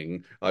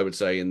thing, I would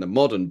say, in the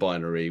modern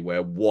binary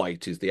where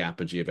white is the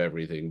apogee of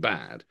everything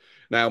bad.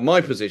 Now, my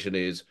position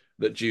is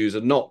that Jews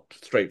are not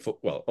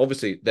straightforward. Well,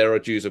 obviously, there are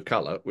Jews of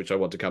color, which I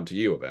want to come to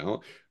you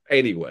about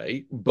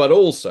anyway, but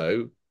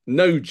also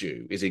no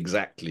Jew is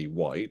exactly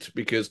white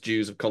because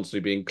Jews have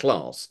constantly been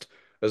classed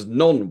as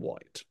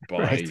non-white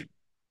Right. by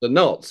the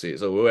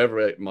Nazis or whoever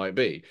it might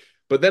be.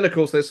 But then, of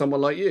course, there's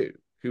someone like you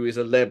who is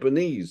a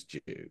Lebanese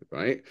Jew,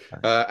 right?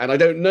 And I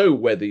don't know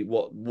whether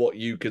what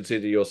you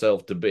consider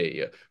yourself to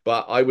be,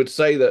 but I would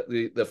say that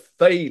the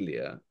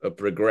failure of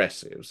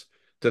progressives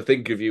to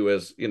think of you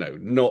as,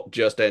 not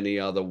just any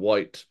other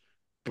white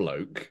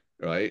bloke,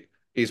 right,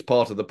 is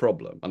part of the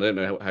problem. I don't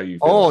know how you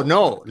feel Oh, about that.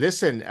 no.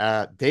 Listen,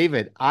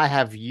 David, I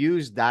have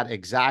used that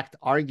exact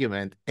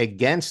argument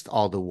against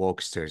all the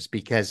wokesters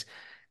because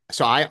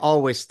so I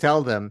always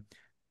tell them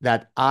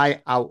that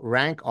I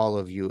outrank all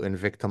of you in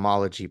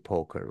victimology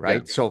poker, Yeah,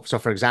 right? So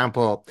for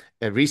example,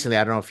 recently,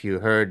 I don't know if you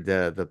heard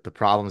the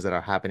problems that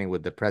are happening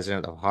with the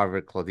president of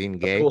Harvard, Claudine of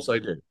Gay. course I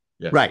do.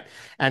 Yes. Right.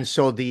 And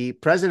so the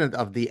president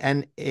of the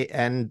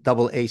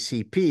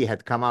NAACP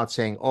had come out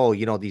saying, oh,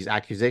 these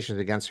accusations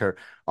against her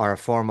are a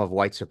form of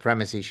white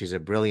supremacy. She's a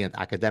brilliant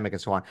academic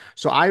and so on.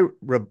 So I,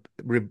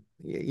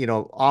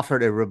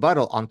 offered a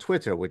rebuttal on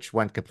Twitter, which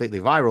went completely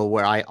viral,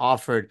 where I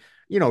offered,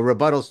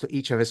 rebuttals to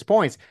each of his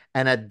points.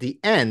 And at the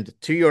end,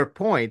 to your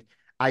point,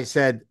 I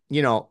said,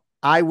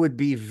 I would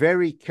be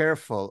very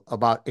careful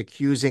about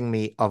accusing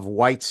me of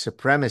white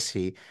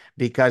supremacy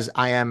because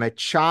I am a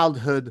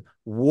childhood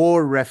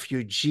war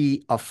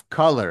refugee of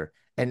color,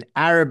 an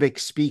Arabic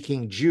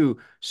speaking Jew.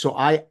 So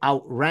I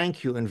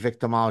outrank you in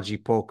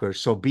victimology poker.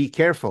 So be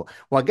careful.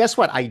 Well, guess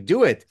what? I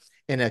do it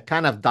in a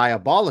kind of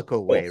diabolical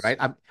Of way, course.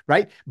 right?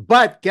 Right.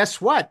 But guess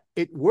what?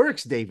 It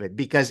works, David,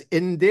 because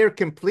in their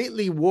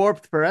completely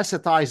warped,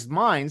 parasitized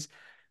minds,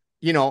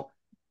 you know,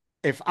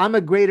 if I'm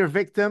a greater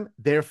victim,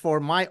 therefore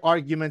my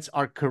arguments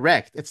are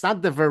correct. It's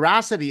not the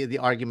veracity of the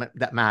argument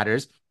that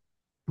matters,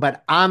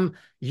 but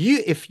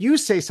if you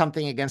say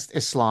something against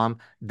Islam,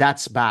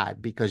 that's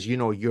bad because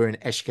you're an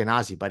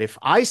Ashkenazi. But if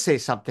I say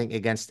something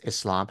against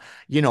Islam,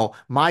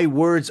 my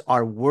words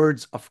are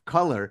words of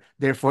color,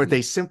 therefore Mm.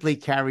 they simply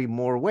carry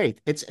more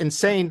weight. It's Yeah.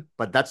 insane,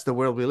 but that's the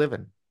world we live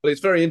in. But it's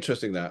very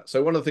interesting that.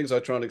 So one of the things I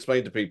try and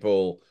explain to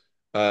people,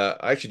 I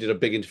actually did a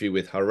big interview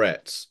with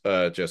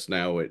Haaretz just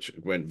now, which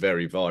went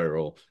very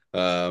viral.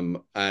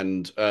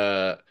 And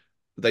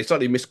they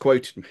slightly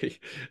misquoted me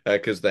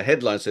because the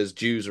headline says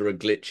Jews are a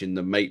glitch in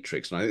the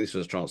matrix, and I think this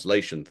was a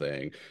translation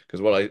thing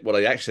because what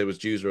I actually said was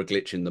Jews are a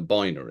glitch in the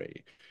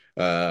binary.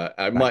 I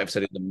might Right. have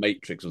said in the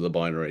matrix of the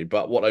binary,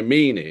 but what I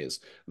mean is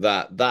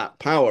that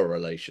power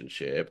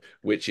relationship,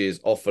 which is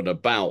often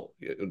about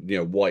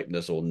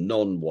whiteness or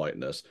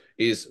non-whiteness,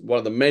 is one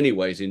of the many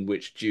ways in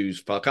which Jews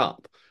fuck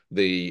up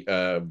the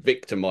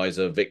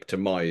victimizer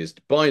victimized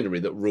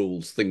binary that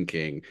rules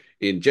thinking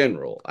in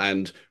general.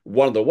 And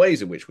one of the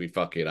ways in which we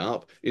fuck it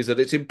up is that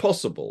it's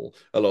impossible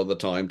a lot of the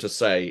time to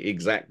say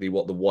exactly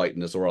what the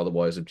whiteness or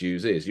otherwise of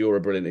Jews is. You're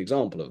a brilliant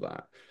example of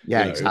that.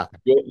 Yeah, exactly.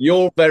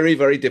 You're very,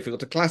 very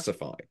difficult to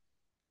classify,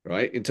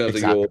 right? In terms of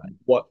Exactly your right.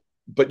 what,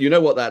 but you know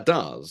what that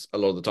does a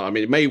lot of the time. I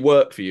mean, it may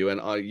work for you,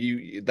 and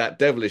you that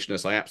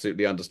devilishness, I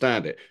absolutely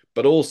understand it.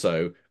 But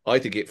also, I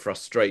think it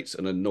frustrates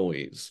and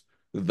annoys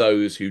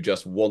those who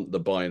just want the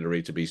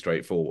binary to be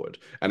straightforward,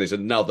 and it's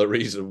another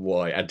reason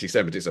why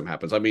anti-Semitism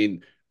happens. I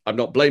mean, I'm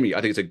not blaming you.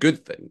 I think it's a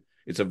good thing.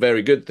 It's a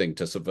very good thing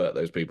to subvert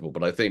those people,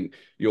 but I think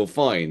you'll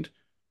find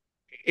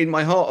in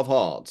my heart of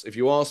hearts, if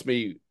you ask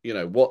me,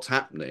 what's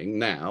happening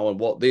now and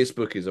what this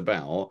book is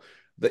about,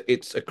 that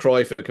it's a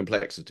cry for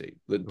complexity.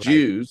 That Right.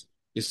 Jews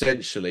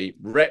essentially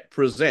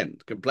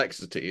represent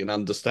complexity in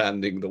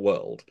understanding the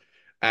world.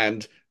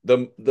 And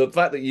the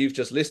fact that you've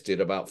just listed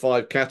about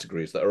five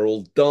categories that are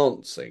all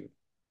dancing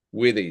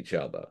with each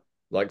other,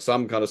 like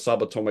some kind of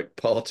subatomic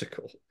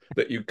particle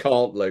that you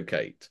can't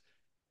locate,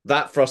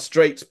 that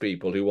frustrates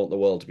people who want the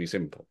world to be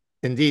simple.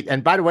 Indeed.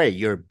 And by the way,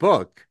 your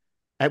book,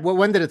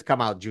 when did it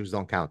come out? Jews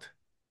don't count.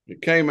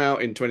 It came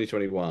out in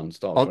 2021,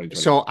 start of Oh,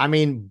 2021. so I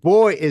mean,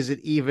 boy, is it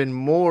even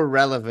more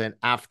relevant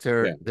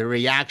after Yeah. the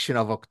reaction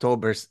of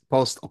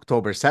post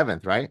October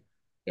 7th, right?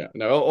 Yeah,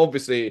 no,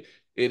 obviously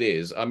it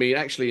is. I mean,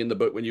 actually, in the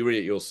book, when you read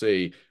it, you'll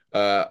see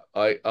I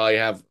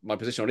have my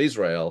position on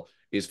Israel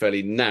is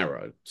fairly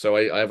narrow. So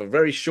I have a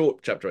very short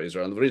chapter on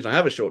Israel. And the reason I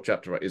have a short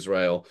chapter on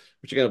Israel,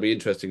 which again will be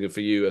interesting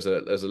for you as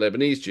a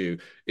Lebanese Jew,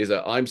 is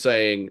that I'm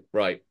saying,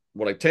 right,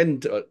 what I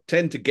tend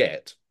to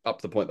get up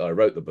to the point that I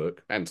wrote the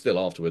book and still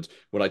afterwards,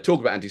 when I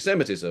talk about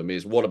anti-Semitism,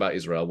 is what about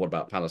Israel? What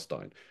about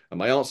Palestine? And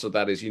my answer to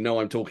that is,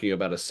 I'm talking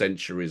about a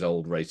centuries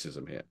old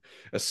racism here,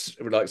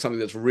 like something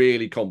that's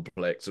really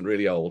complex and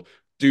really old.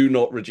 Do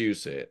not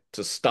reduce it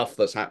to stuff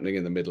that's happening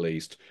in the Middle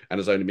East and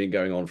has only been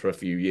going on for a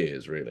few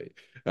years, really,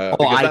 Oh,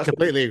 because I that's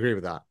completely agree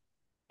with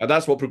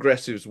that. what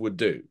progressives would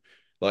do.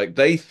 Like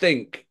they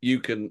think you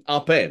can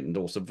upend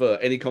or subvert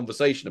any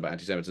conversation about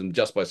anti-Semitism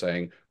just by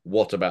saying,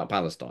 "What about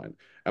Palestine?"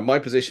 And my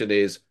position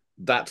is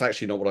that's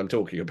actually not what I'm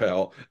talking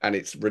about, and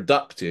it's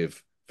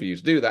reductive for you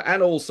to do that.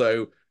 And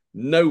also,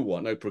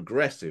 no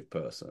progressive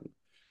person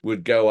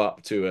would go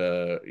up to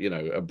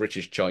a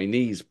British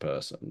Chinese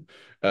person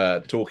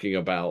talking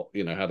about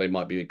how they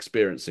might be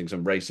experiencing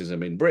some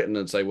racism in Britain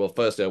and say, well,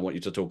 firstly, I want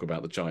you to talk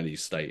about the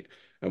Chinese state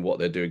and what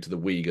they're doing to the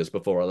Uyghurs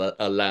before I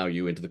allow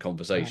you into the Right.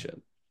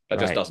 conversation. That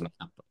just Right. doesn't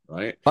happen,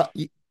 right? But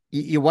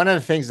one of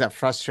the things that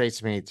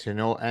frustrates me to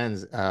no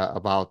ends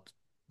about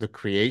the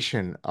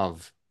creation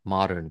of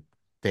modern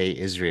day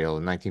Israel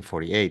in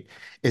 1948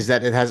 is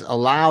that it has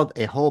allowed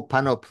a whole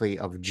panoply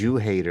of Jew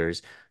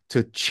haters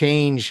to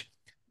change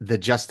the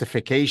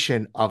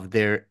justification of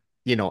their,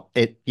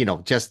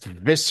 just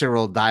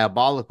visceral,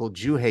 diabolical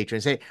Jew hatred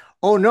and say,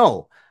 oh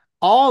no,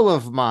 all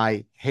of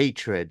my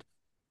hatred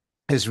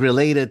is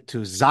related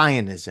to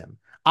Zionism.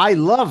 I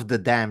love the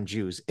damn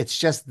Jews. It's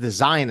just the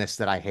Zionists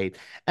that I hate.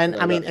 And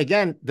I No, mean, that's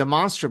again,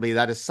 demonstrably,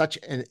 that is such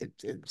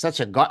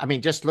a god. I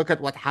mean, just look at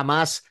what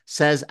Hamas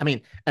says. I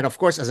mean, and of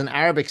course, as an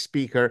Arabic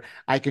speaker,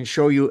 I can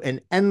show you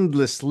an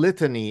endless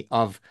litany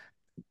of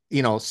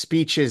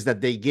speeches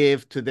that they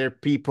give to their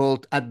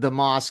people at the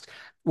mosque.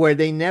 where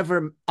they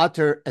never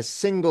utter a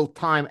single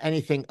time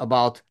anything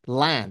about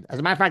land. As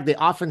a matter of fact, they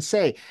often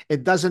say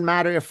it doesn't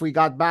matter if we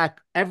got back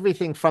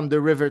everything from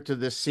the river to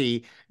the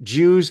sea,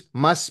 Jews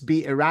must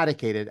be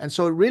eradicated. And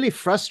so it really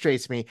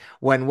frustrates me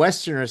when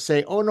Westerners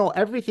say, oh no,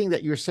 everything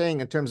that you're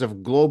saying in terms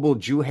of global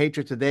Jew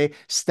hatred today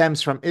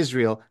stems from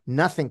Israel.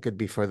 Nothing could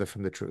be further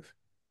from the truth.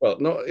 Well,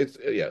 not it's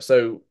yeah.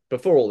 So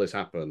before all this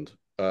happened,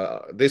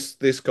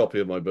 this copy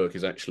of my book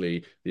is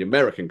actually the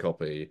American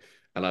copy,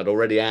 and I'd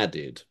already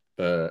added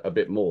a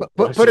bit more.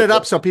 Put it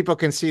up so people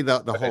can see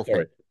the Okay, whole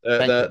sorry. thing.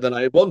 Thank you. Then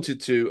I wanted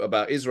to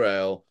about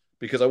Israel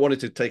because I wanted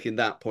to take in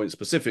that point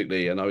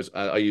specifically, and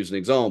I use an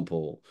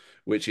example,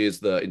 which is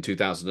that in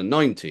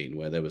 2019,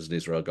 where there was an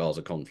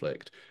Israel-Gaza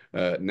conflict,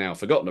 now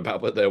forgotten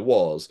about, but there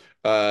were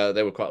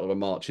quite a lot of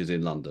marches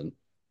in London,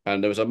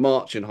 and there was a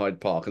march in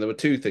Hyde Park, and there were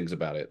two things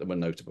about it that were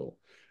notable.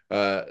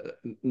 Uh,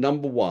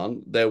 Number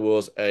one, there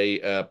was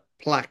a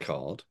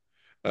placard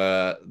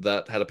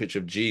that had a picture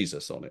of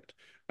Jesus on it.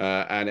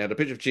 And it had a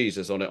picture of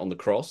Jesus on it on the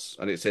cross,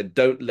 and it said,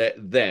 "Don't let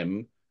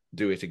them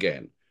do it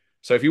again."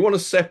 So if you want to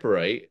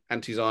separate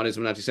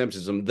anti-Zionism and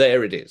anti-Semitism,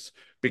 there it is.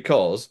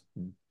 Because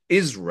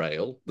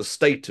Israel, the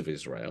state of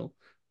Israel,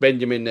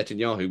 Benjamin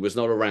Netanyahu was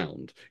not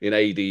around in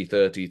AD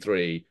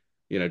 33,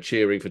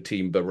 cheering for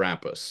Team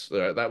Barabbas.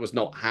 That was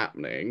not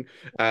happening.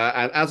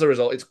 And as a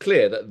result, it's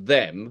clear that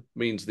them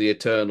means the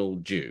eternal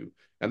Jew.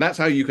 And that's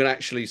how you can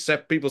actually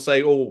set people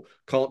say, oh,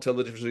 can't tell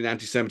the difference between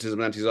anti-Semitism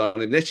and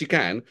anti-Zionism. Yes, you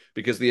can,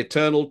 because the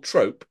eternal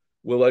trope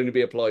will only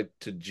be applied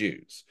to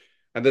Jews.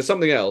 And there's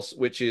something else,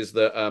 which is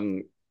that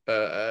an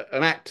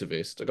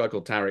activist, a guy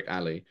called Tariq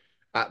Ali,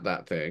 at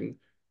that thing,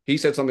 he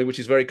said something which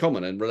is very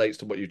common and relates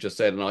to what you just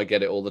said, and I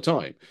get it all the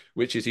time,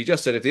 which is he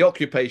just said if the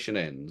occupation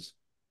ends,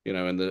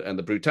 and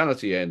the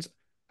brutality ends,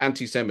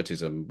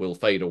 anti-Semitism will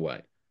fade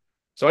away.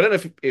 So I don't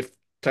know if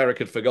Tariq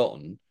had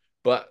forgotten,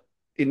 but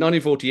in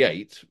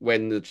 1948,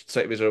 when the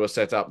State of Israel was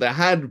set up, there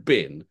had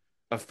been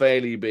a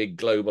fairly big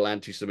global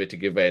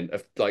anti-Semitic event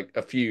like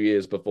a few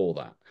years before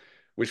that,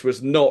 which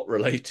was not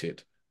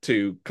related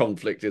to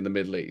conflict in the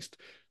Middle East.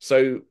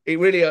 So it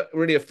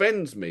really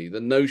offends me the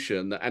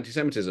notion that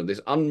anti-Semitism,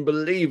 this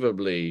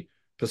unbelievably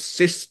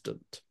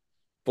persistent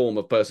form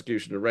of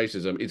persecution and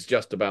racism, is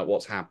just about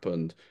what's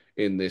happened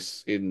in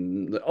this.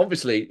 In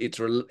obviously, it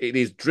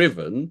is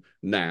driven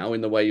now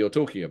in the way you're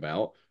talking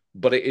about,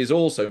 but it is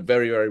also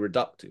very very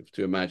reductive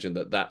to imagine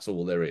that that's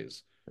all there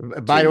is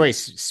By the to. way,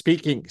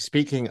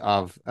 speaking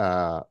of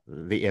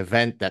the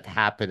event that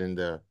happened in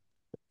the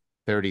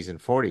 30s and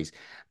 40s,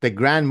 the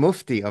Grand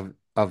Mufti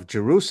of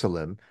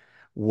Jerusalem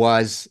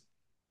was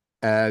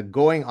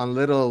going on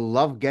little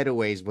love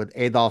getaways with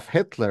Adolf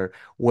Hitler,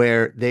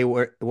 where they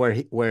were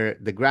where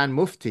the Grand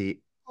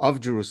Mufti of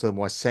Jerusalem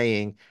was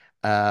saying,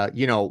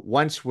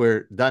 once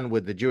we're done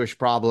with the Jewish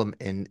problem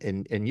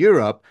in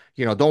Europe,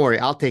 don't worry,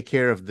 I'll take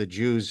care of the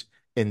Jews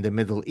in the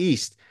Middle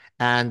East.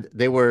 And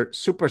they were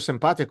super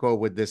simpatico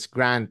with this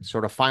grand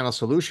sort of final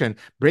solution,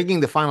 bringing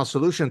the final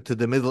solution to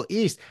the Middle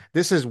East.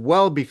 This is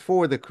well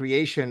before the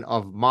creation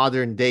of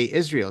modern day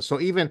Israel.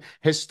 So even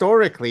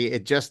historically,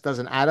 it just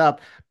doesn't add up,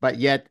 but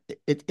yet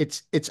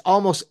it's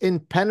almost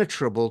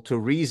impenetrable to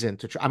reason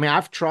to try. I mean,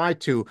 I've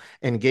tried to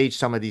engage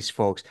some of these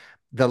folks.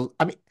 I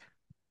mean,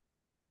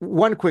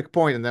 one quick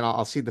point, and then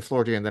I'll cede the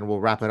floor to you, and then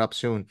we'll wrap it up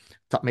soon.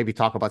 Maybe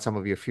talk about some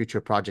of your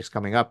future projects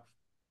coming up.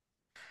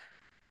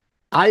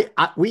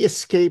 We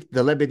escaped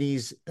the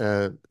Lebanese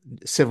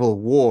civil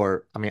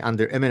war. I mean,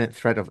 under imminent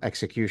threat of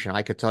execution.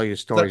 I could tell you Is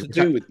that stories. to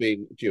do with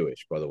being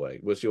Jewish, by the way?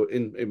 Was your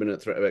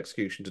imminent threat of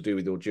execution to do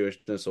with your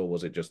Jewishness, or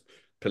was it just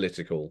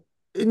political?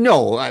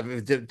 No,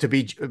 to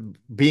be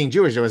being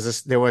Jewish,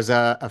 there was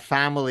a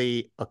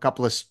family a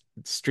couple of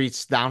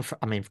streets down from,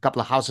 I mean, a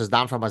couple of houses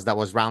down from us that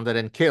was rounded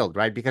and killed,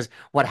 right? Because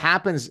what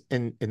happens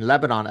in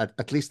Lebanon,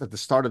 at least at the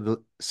start of the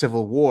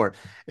civil war,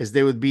 is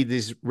there would be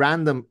these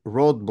random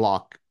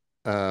roadblock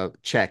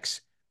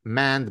checks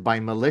manned by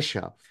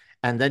militia.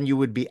 And then you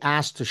would be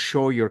asked to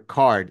show your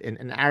card.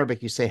 In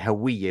Arabic, you say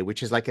Hawiyya,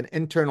 which is like an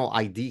internal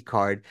ID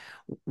card,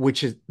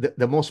 which is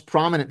the most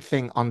prominent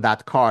thing on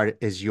that card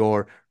is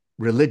your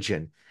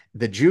religion.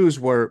 The Jews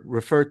were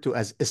referred to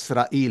as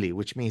Israeli,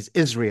 which means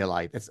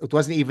Israelite. It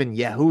wasn't even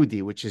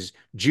Yehudi, which is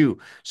Jew.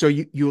 So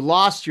you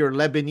lost your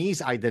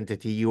Lebanese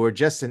identity. You were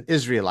just an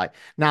Israelite.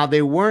 Now,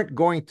 there weren't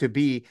going to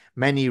be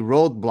many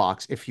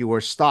roadblocks if you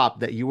were stopped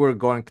that you were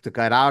going to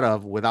get out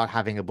of without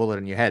having a bullet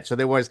in your head. So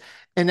there was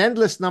an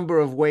endless number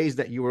of ways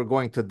that you were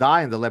going to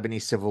die in the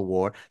Lebanese Civil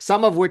War,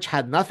 some of which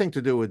had nothing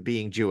to do with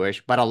being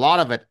Jewish, but a lot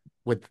of it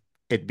with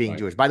it being Right.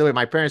 Jewish. By the way,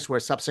 my parents were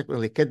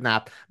subsequently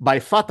kidnapped by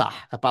Fatah,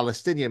 a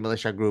Palestinian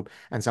militia group,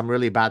 and some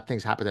really bad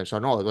things happened there. So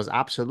no, it was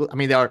absolute. I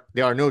mean, there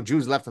are no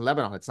Jews left in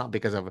Lebanon. It's not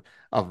because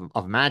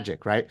of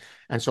magic, right?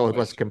 And so it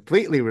was Right.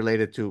 completely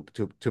related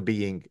to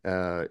being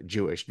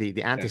Jewish. The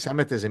Yeah.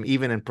 anti-Semitism,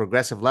 even in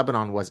progressive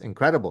Lebanon, was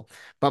incredible.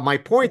 But my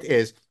point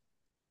is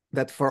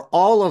that for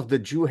all of the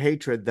Jew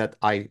hatred that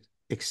I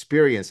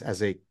experienced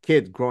as a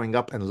kid growing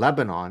up in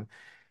Lebanon,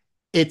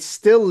 it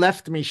still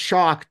left me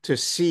shocked to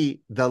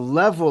see the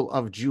level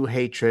of Jew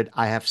hatred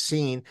I have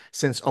seen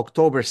since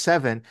October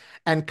 7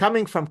 and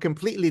coming from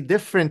completely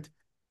different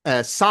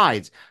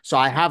sides. So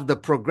I have the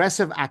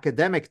progressive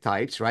academic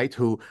types, right,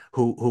 who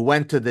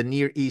went to the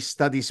Near East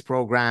studies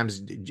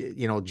programs,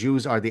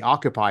 Jews are the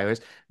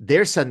occupiers.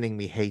 They're sending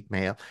me hate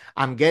mail.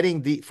 I'm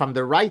getting the from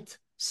the right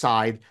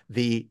side,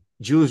 the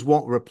Jews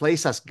won't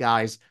replace us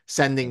guys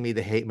sending me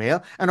the hate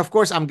mail. And of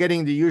course, I'm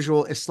getting the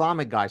usual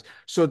Islamic guys.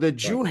 So the Right.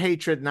 Jew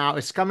hatred now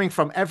is coming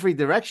from every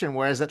direction.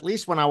 Whereas at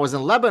least when I was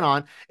in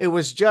Lebanon, it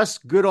was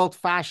just good old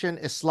fashioned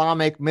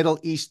Islamic, Middle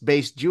East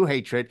based Jew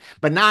hatred.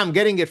 But now I'm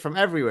getting it from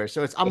everywhere.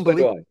 So it's Well, so do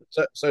unbelievable.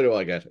 I. So do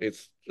I get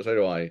it's so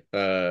do I.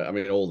 I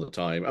mean, all the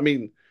time. I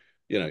mean,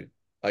 you know,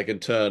 I can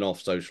turn off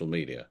social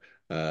media,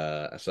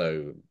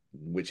 so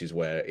which is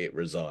where it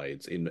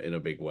resides in a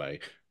big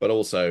way. But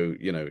also,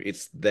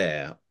 it's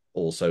there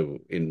also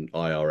in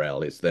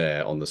IRL. It's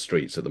there on the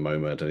streets at the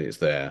moment, and it's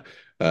there,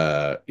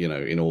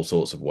 in all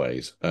sorts of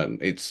ways. And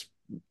it's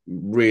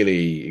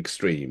really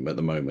extreme at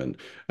the moment.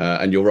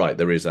 And you're right,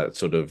 there is that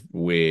sort of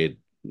weird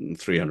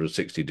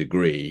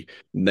 360-degree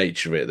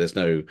nature of it. There's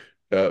no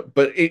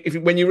but if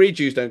when you read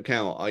Jews Don't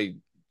Count,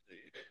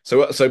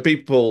 so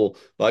people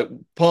like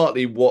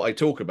partly what I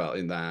talk about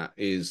in that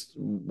is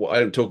what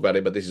I don't talk about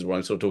it, but this is what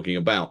I'm sort of talking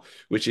about,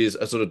 which is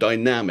a sort of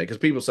dynamic. Because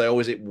people say, "Oh,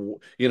 is it?"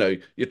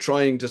 You're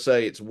trying to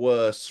say it's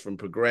worse from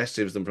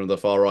progressives than from the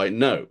far right.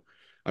 No,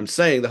 I'm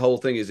saying the whole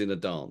thing is in a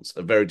dance,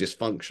 a very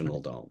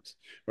dysfunctional dance,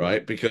 Right.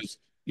 right? Because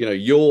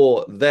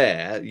you're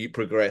there, you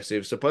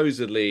progressive,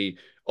 supposedly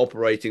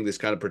operating this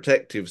kind of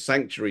protective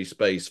sanctuary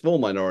space for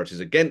minorities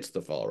against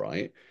the far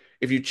right.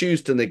 If you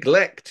choose to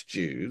neglect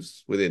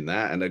Jews within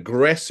that and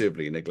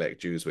aggressively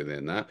neglect Jews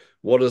within that,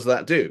 what does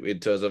that do in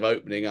terms of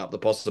opening up the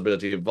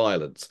possibility of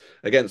violence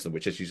against them,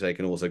 which, as you say,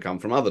 can also come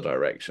from other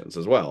directions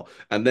as well?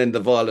 And then the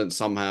violence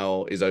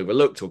somehow is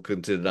overlooked or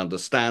considered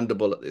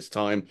understandable at this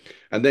time.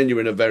 And then you're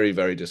in a very,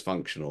 very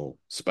dysfunctional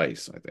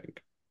space, I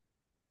think.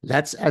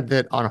 Let's end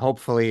it on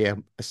hopefully a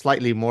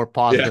slightly more Yeah.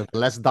 positive,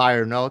 less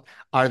dire note.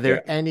 Are Yeah.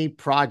 there any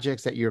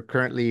projects that you're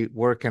currently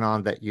working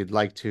on that you'd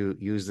like to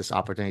use this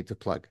opportunity to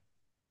plug?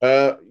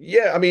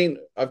 Yeah, I mean,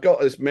 I've got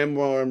this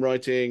memoir I'm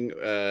writing,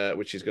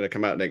 which is going to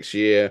come out next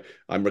year.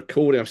 I'm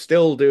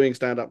still doing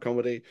stand-up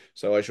comedy,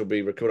 so I shall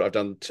be recording. I've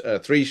done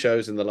three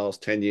shows in the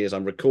last 10 years.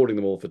 I'm recording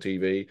them all for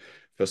TV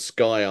for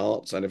Sky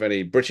Arts. And if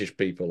any British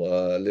people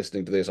are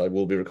listening to this, I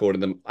will be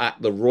recording them at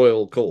the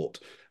Royal Court,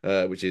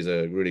 which is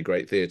a really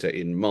great theatre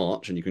in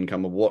March, and you can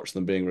come and watch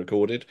them being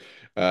recorded.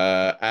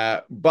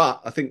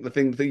 But I think the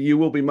thing that you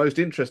will be most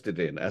interested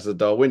in as a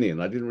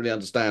Darwinian, I didn't really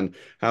understand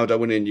how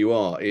Darwinian you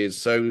are, is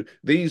so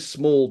these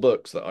small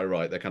books that I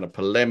write, they're kind of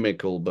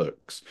polemical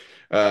books.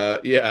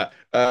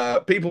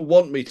 People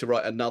want me to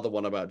write another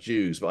one about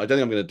Jews, but I don't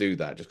think I'm going to do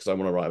that just because I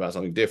want to write about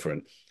something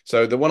different.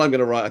 So the one I'm going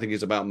to write, I think,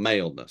 is about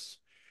maleness.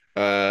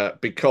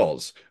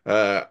 Because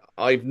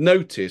I've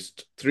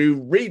noticed through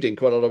reading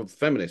quite a lot of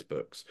feminist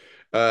books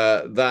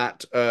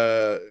that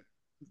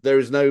there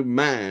is no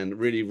man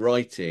really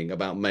writing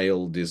about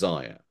male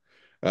desire.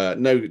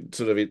 No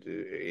sort of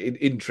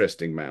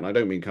interesting man. I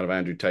don't mean kind of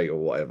Andrew Tate or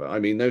whatever. I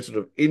mean no sort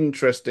of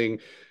interesting,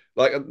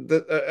 like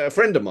a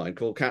friend of mine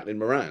called Caitlin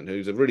Moran,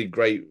 who's a really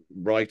great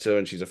writer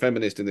and she's a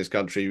feminist in this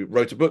country,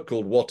 wrote a book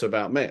called What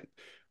About Men,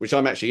 which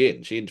I'm actually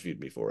in. She interviewed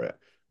me for it.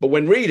 But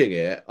when reading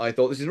it, I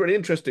thought this is really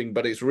interesting,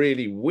 but it's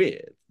really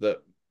weird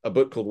that a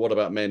book called What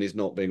About Men is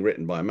not being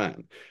written by a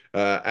man.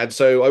 And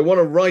so I want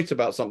to write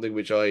about something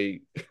which I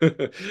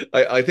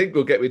think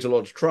will get me into a lot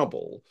of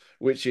trouble,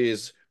 which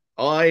is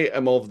I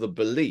am of the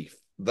belief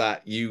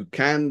that you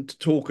can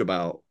talk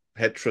about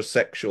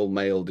heterosexual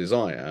male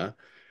desire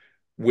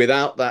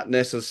without that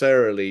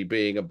necessarily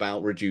being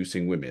about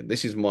reducing women.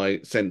 This is my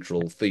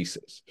central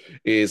thesis,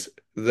 is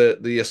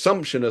the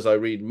assumption as I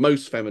read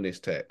most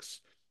feminist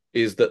texts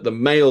is that the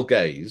male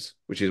gaze,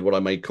 which is what I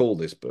may call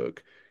this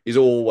book, is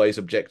always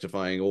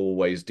objectifying,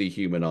 always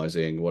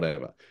dehumanizing,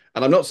 whatever.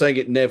 And I'm not saying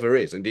it never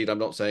is. Indeed, I'm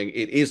not saying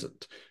it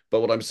isn't. But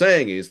what I'm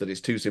saying is that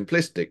it's too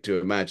simplistic to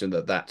imagine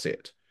that that's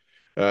it.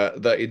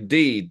 That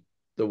indeed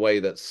the way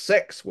that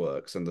sex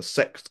works and the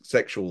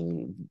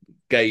sexual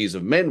gaze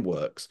of men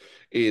works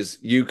is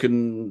you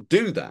can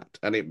do that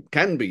and it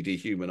can be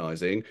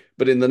dehumanizing,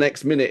 but in the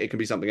next minute it can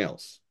be something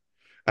else.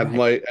 And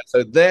Right. my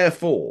so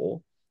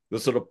therefore the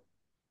sort of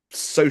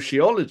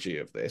sociology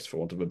of this, for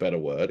want of a better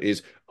word,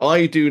 is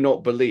I do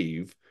not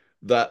believe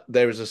that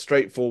there is a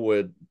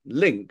straightforward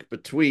link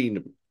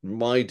between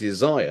my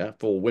desire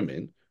for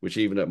women, which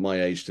even at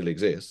my age still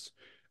exists,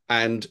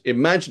 and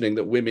imagining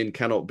that women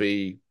cannot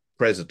be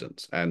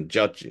presidents and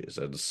judges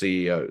and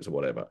CEOs or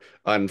whatever,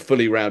 and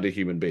fully rounded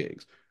human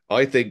beings.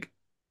 I think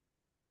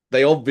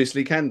they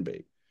obviously can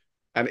be.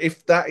 And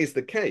if that is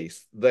the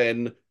case,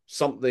 then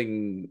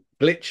something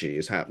glitchy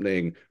is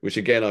happening, which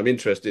again I'm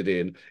interested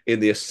in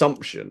the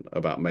assumption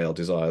about male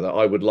desire that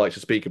I would like to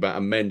speak about,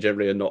 and men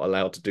generally are not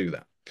allowed to do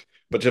that.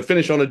 But to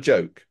finish on a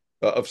joke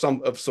of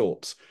some of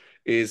sorts,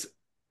 is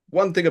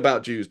one thing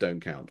about Jews Don't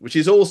Count, which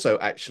is also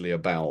actually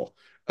about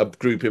a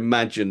group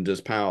imagined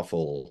as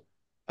powerful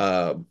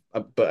uh,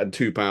 but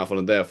too powerful,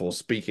 and therefore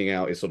speaking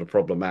out is sort of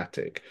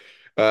problematic.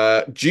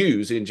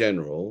 Jews in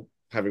general,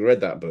 having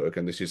read that book,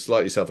 and this is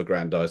slightly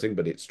self-aggrandizing,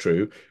 but it's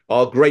true,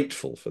 are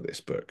grateful for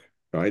this book.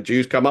 Right?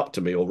 Jews come up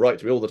to me or write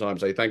to me all the time,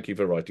 say, "Thank you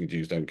for writing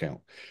Jews Don't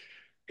Count."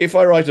 If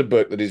I write a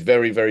book that is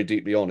very, very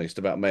deeply honest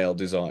about male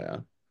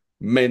desire,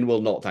 men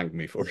will not thank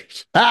me for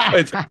it.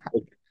 I think,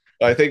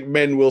 I think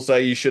men will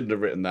say you shouldn't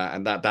have written that,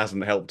 and that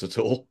hasn't helped at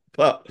all.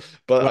 But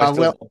I Well,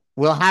 still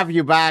we'll have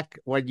you back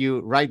when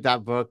you write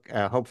that book.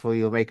 Hopefully,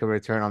 you'll make a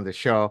return on the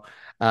show.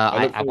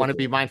 I look I want forward to to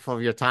be it. mindful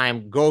of your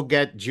time. Go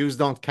get Jews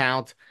Don't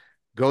Count.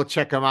 Go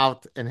check him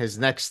out in his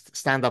next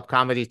stand-up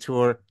comedy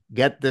tour.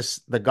 Get this,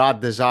 The God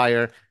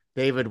Desire.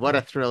 David, what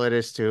a thrill it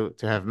is to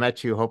have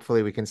met you.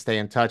 Hopefully, we can stay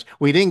in touch.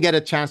 We didn't get a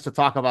chance to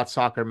talk about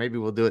soccer. Maybe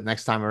we'll do it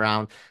next time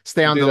around.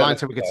 Stay We'll on do the that line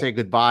so next we could time. say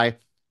goodbye.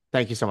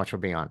 Thank you so much for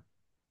being on.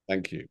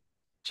 Thank you.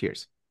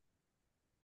 Cheers.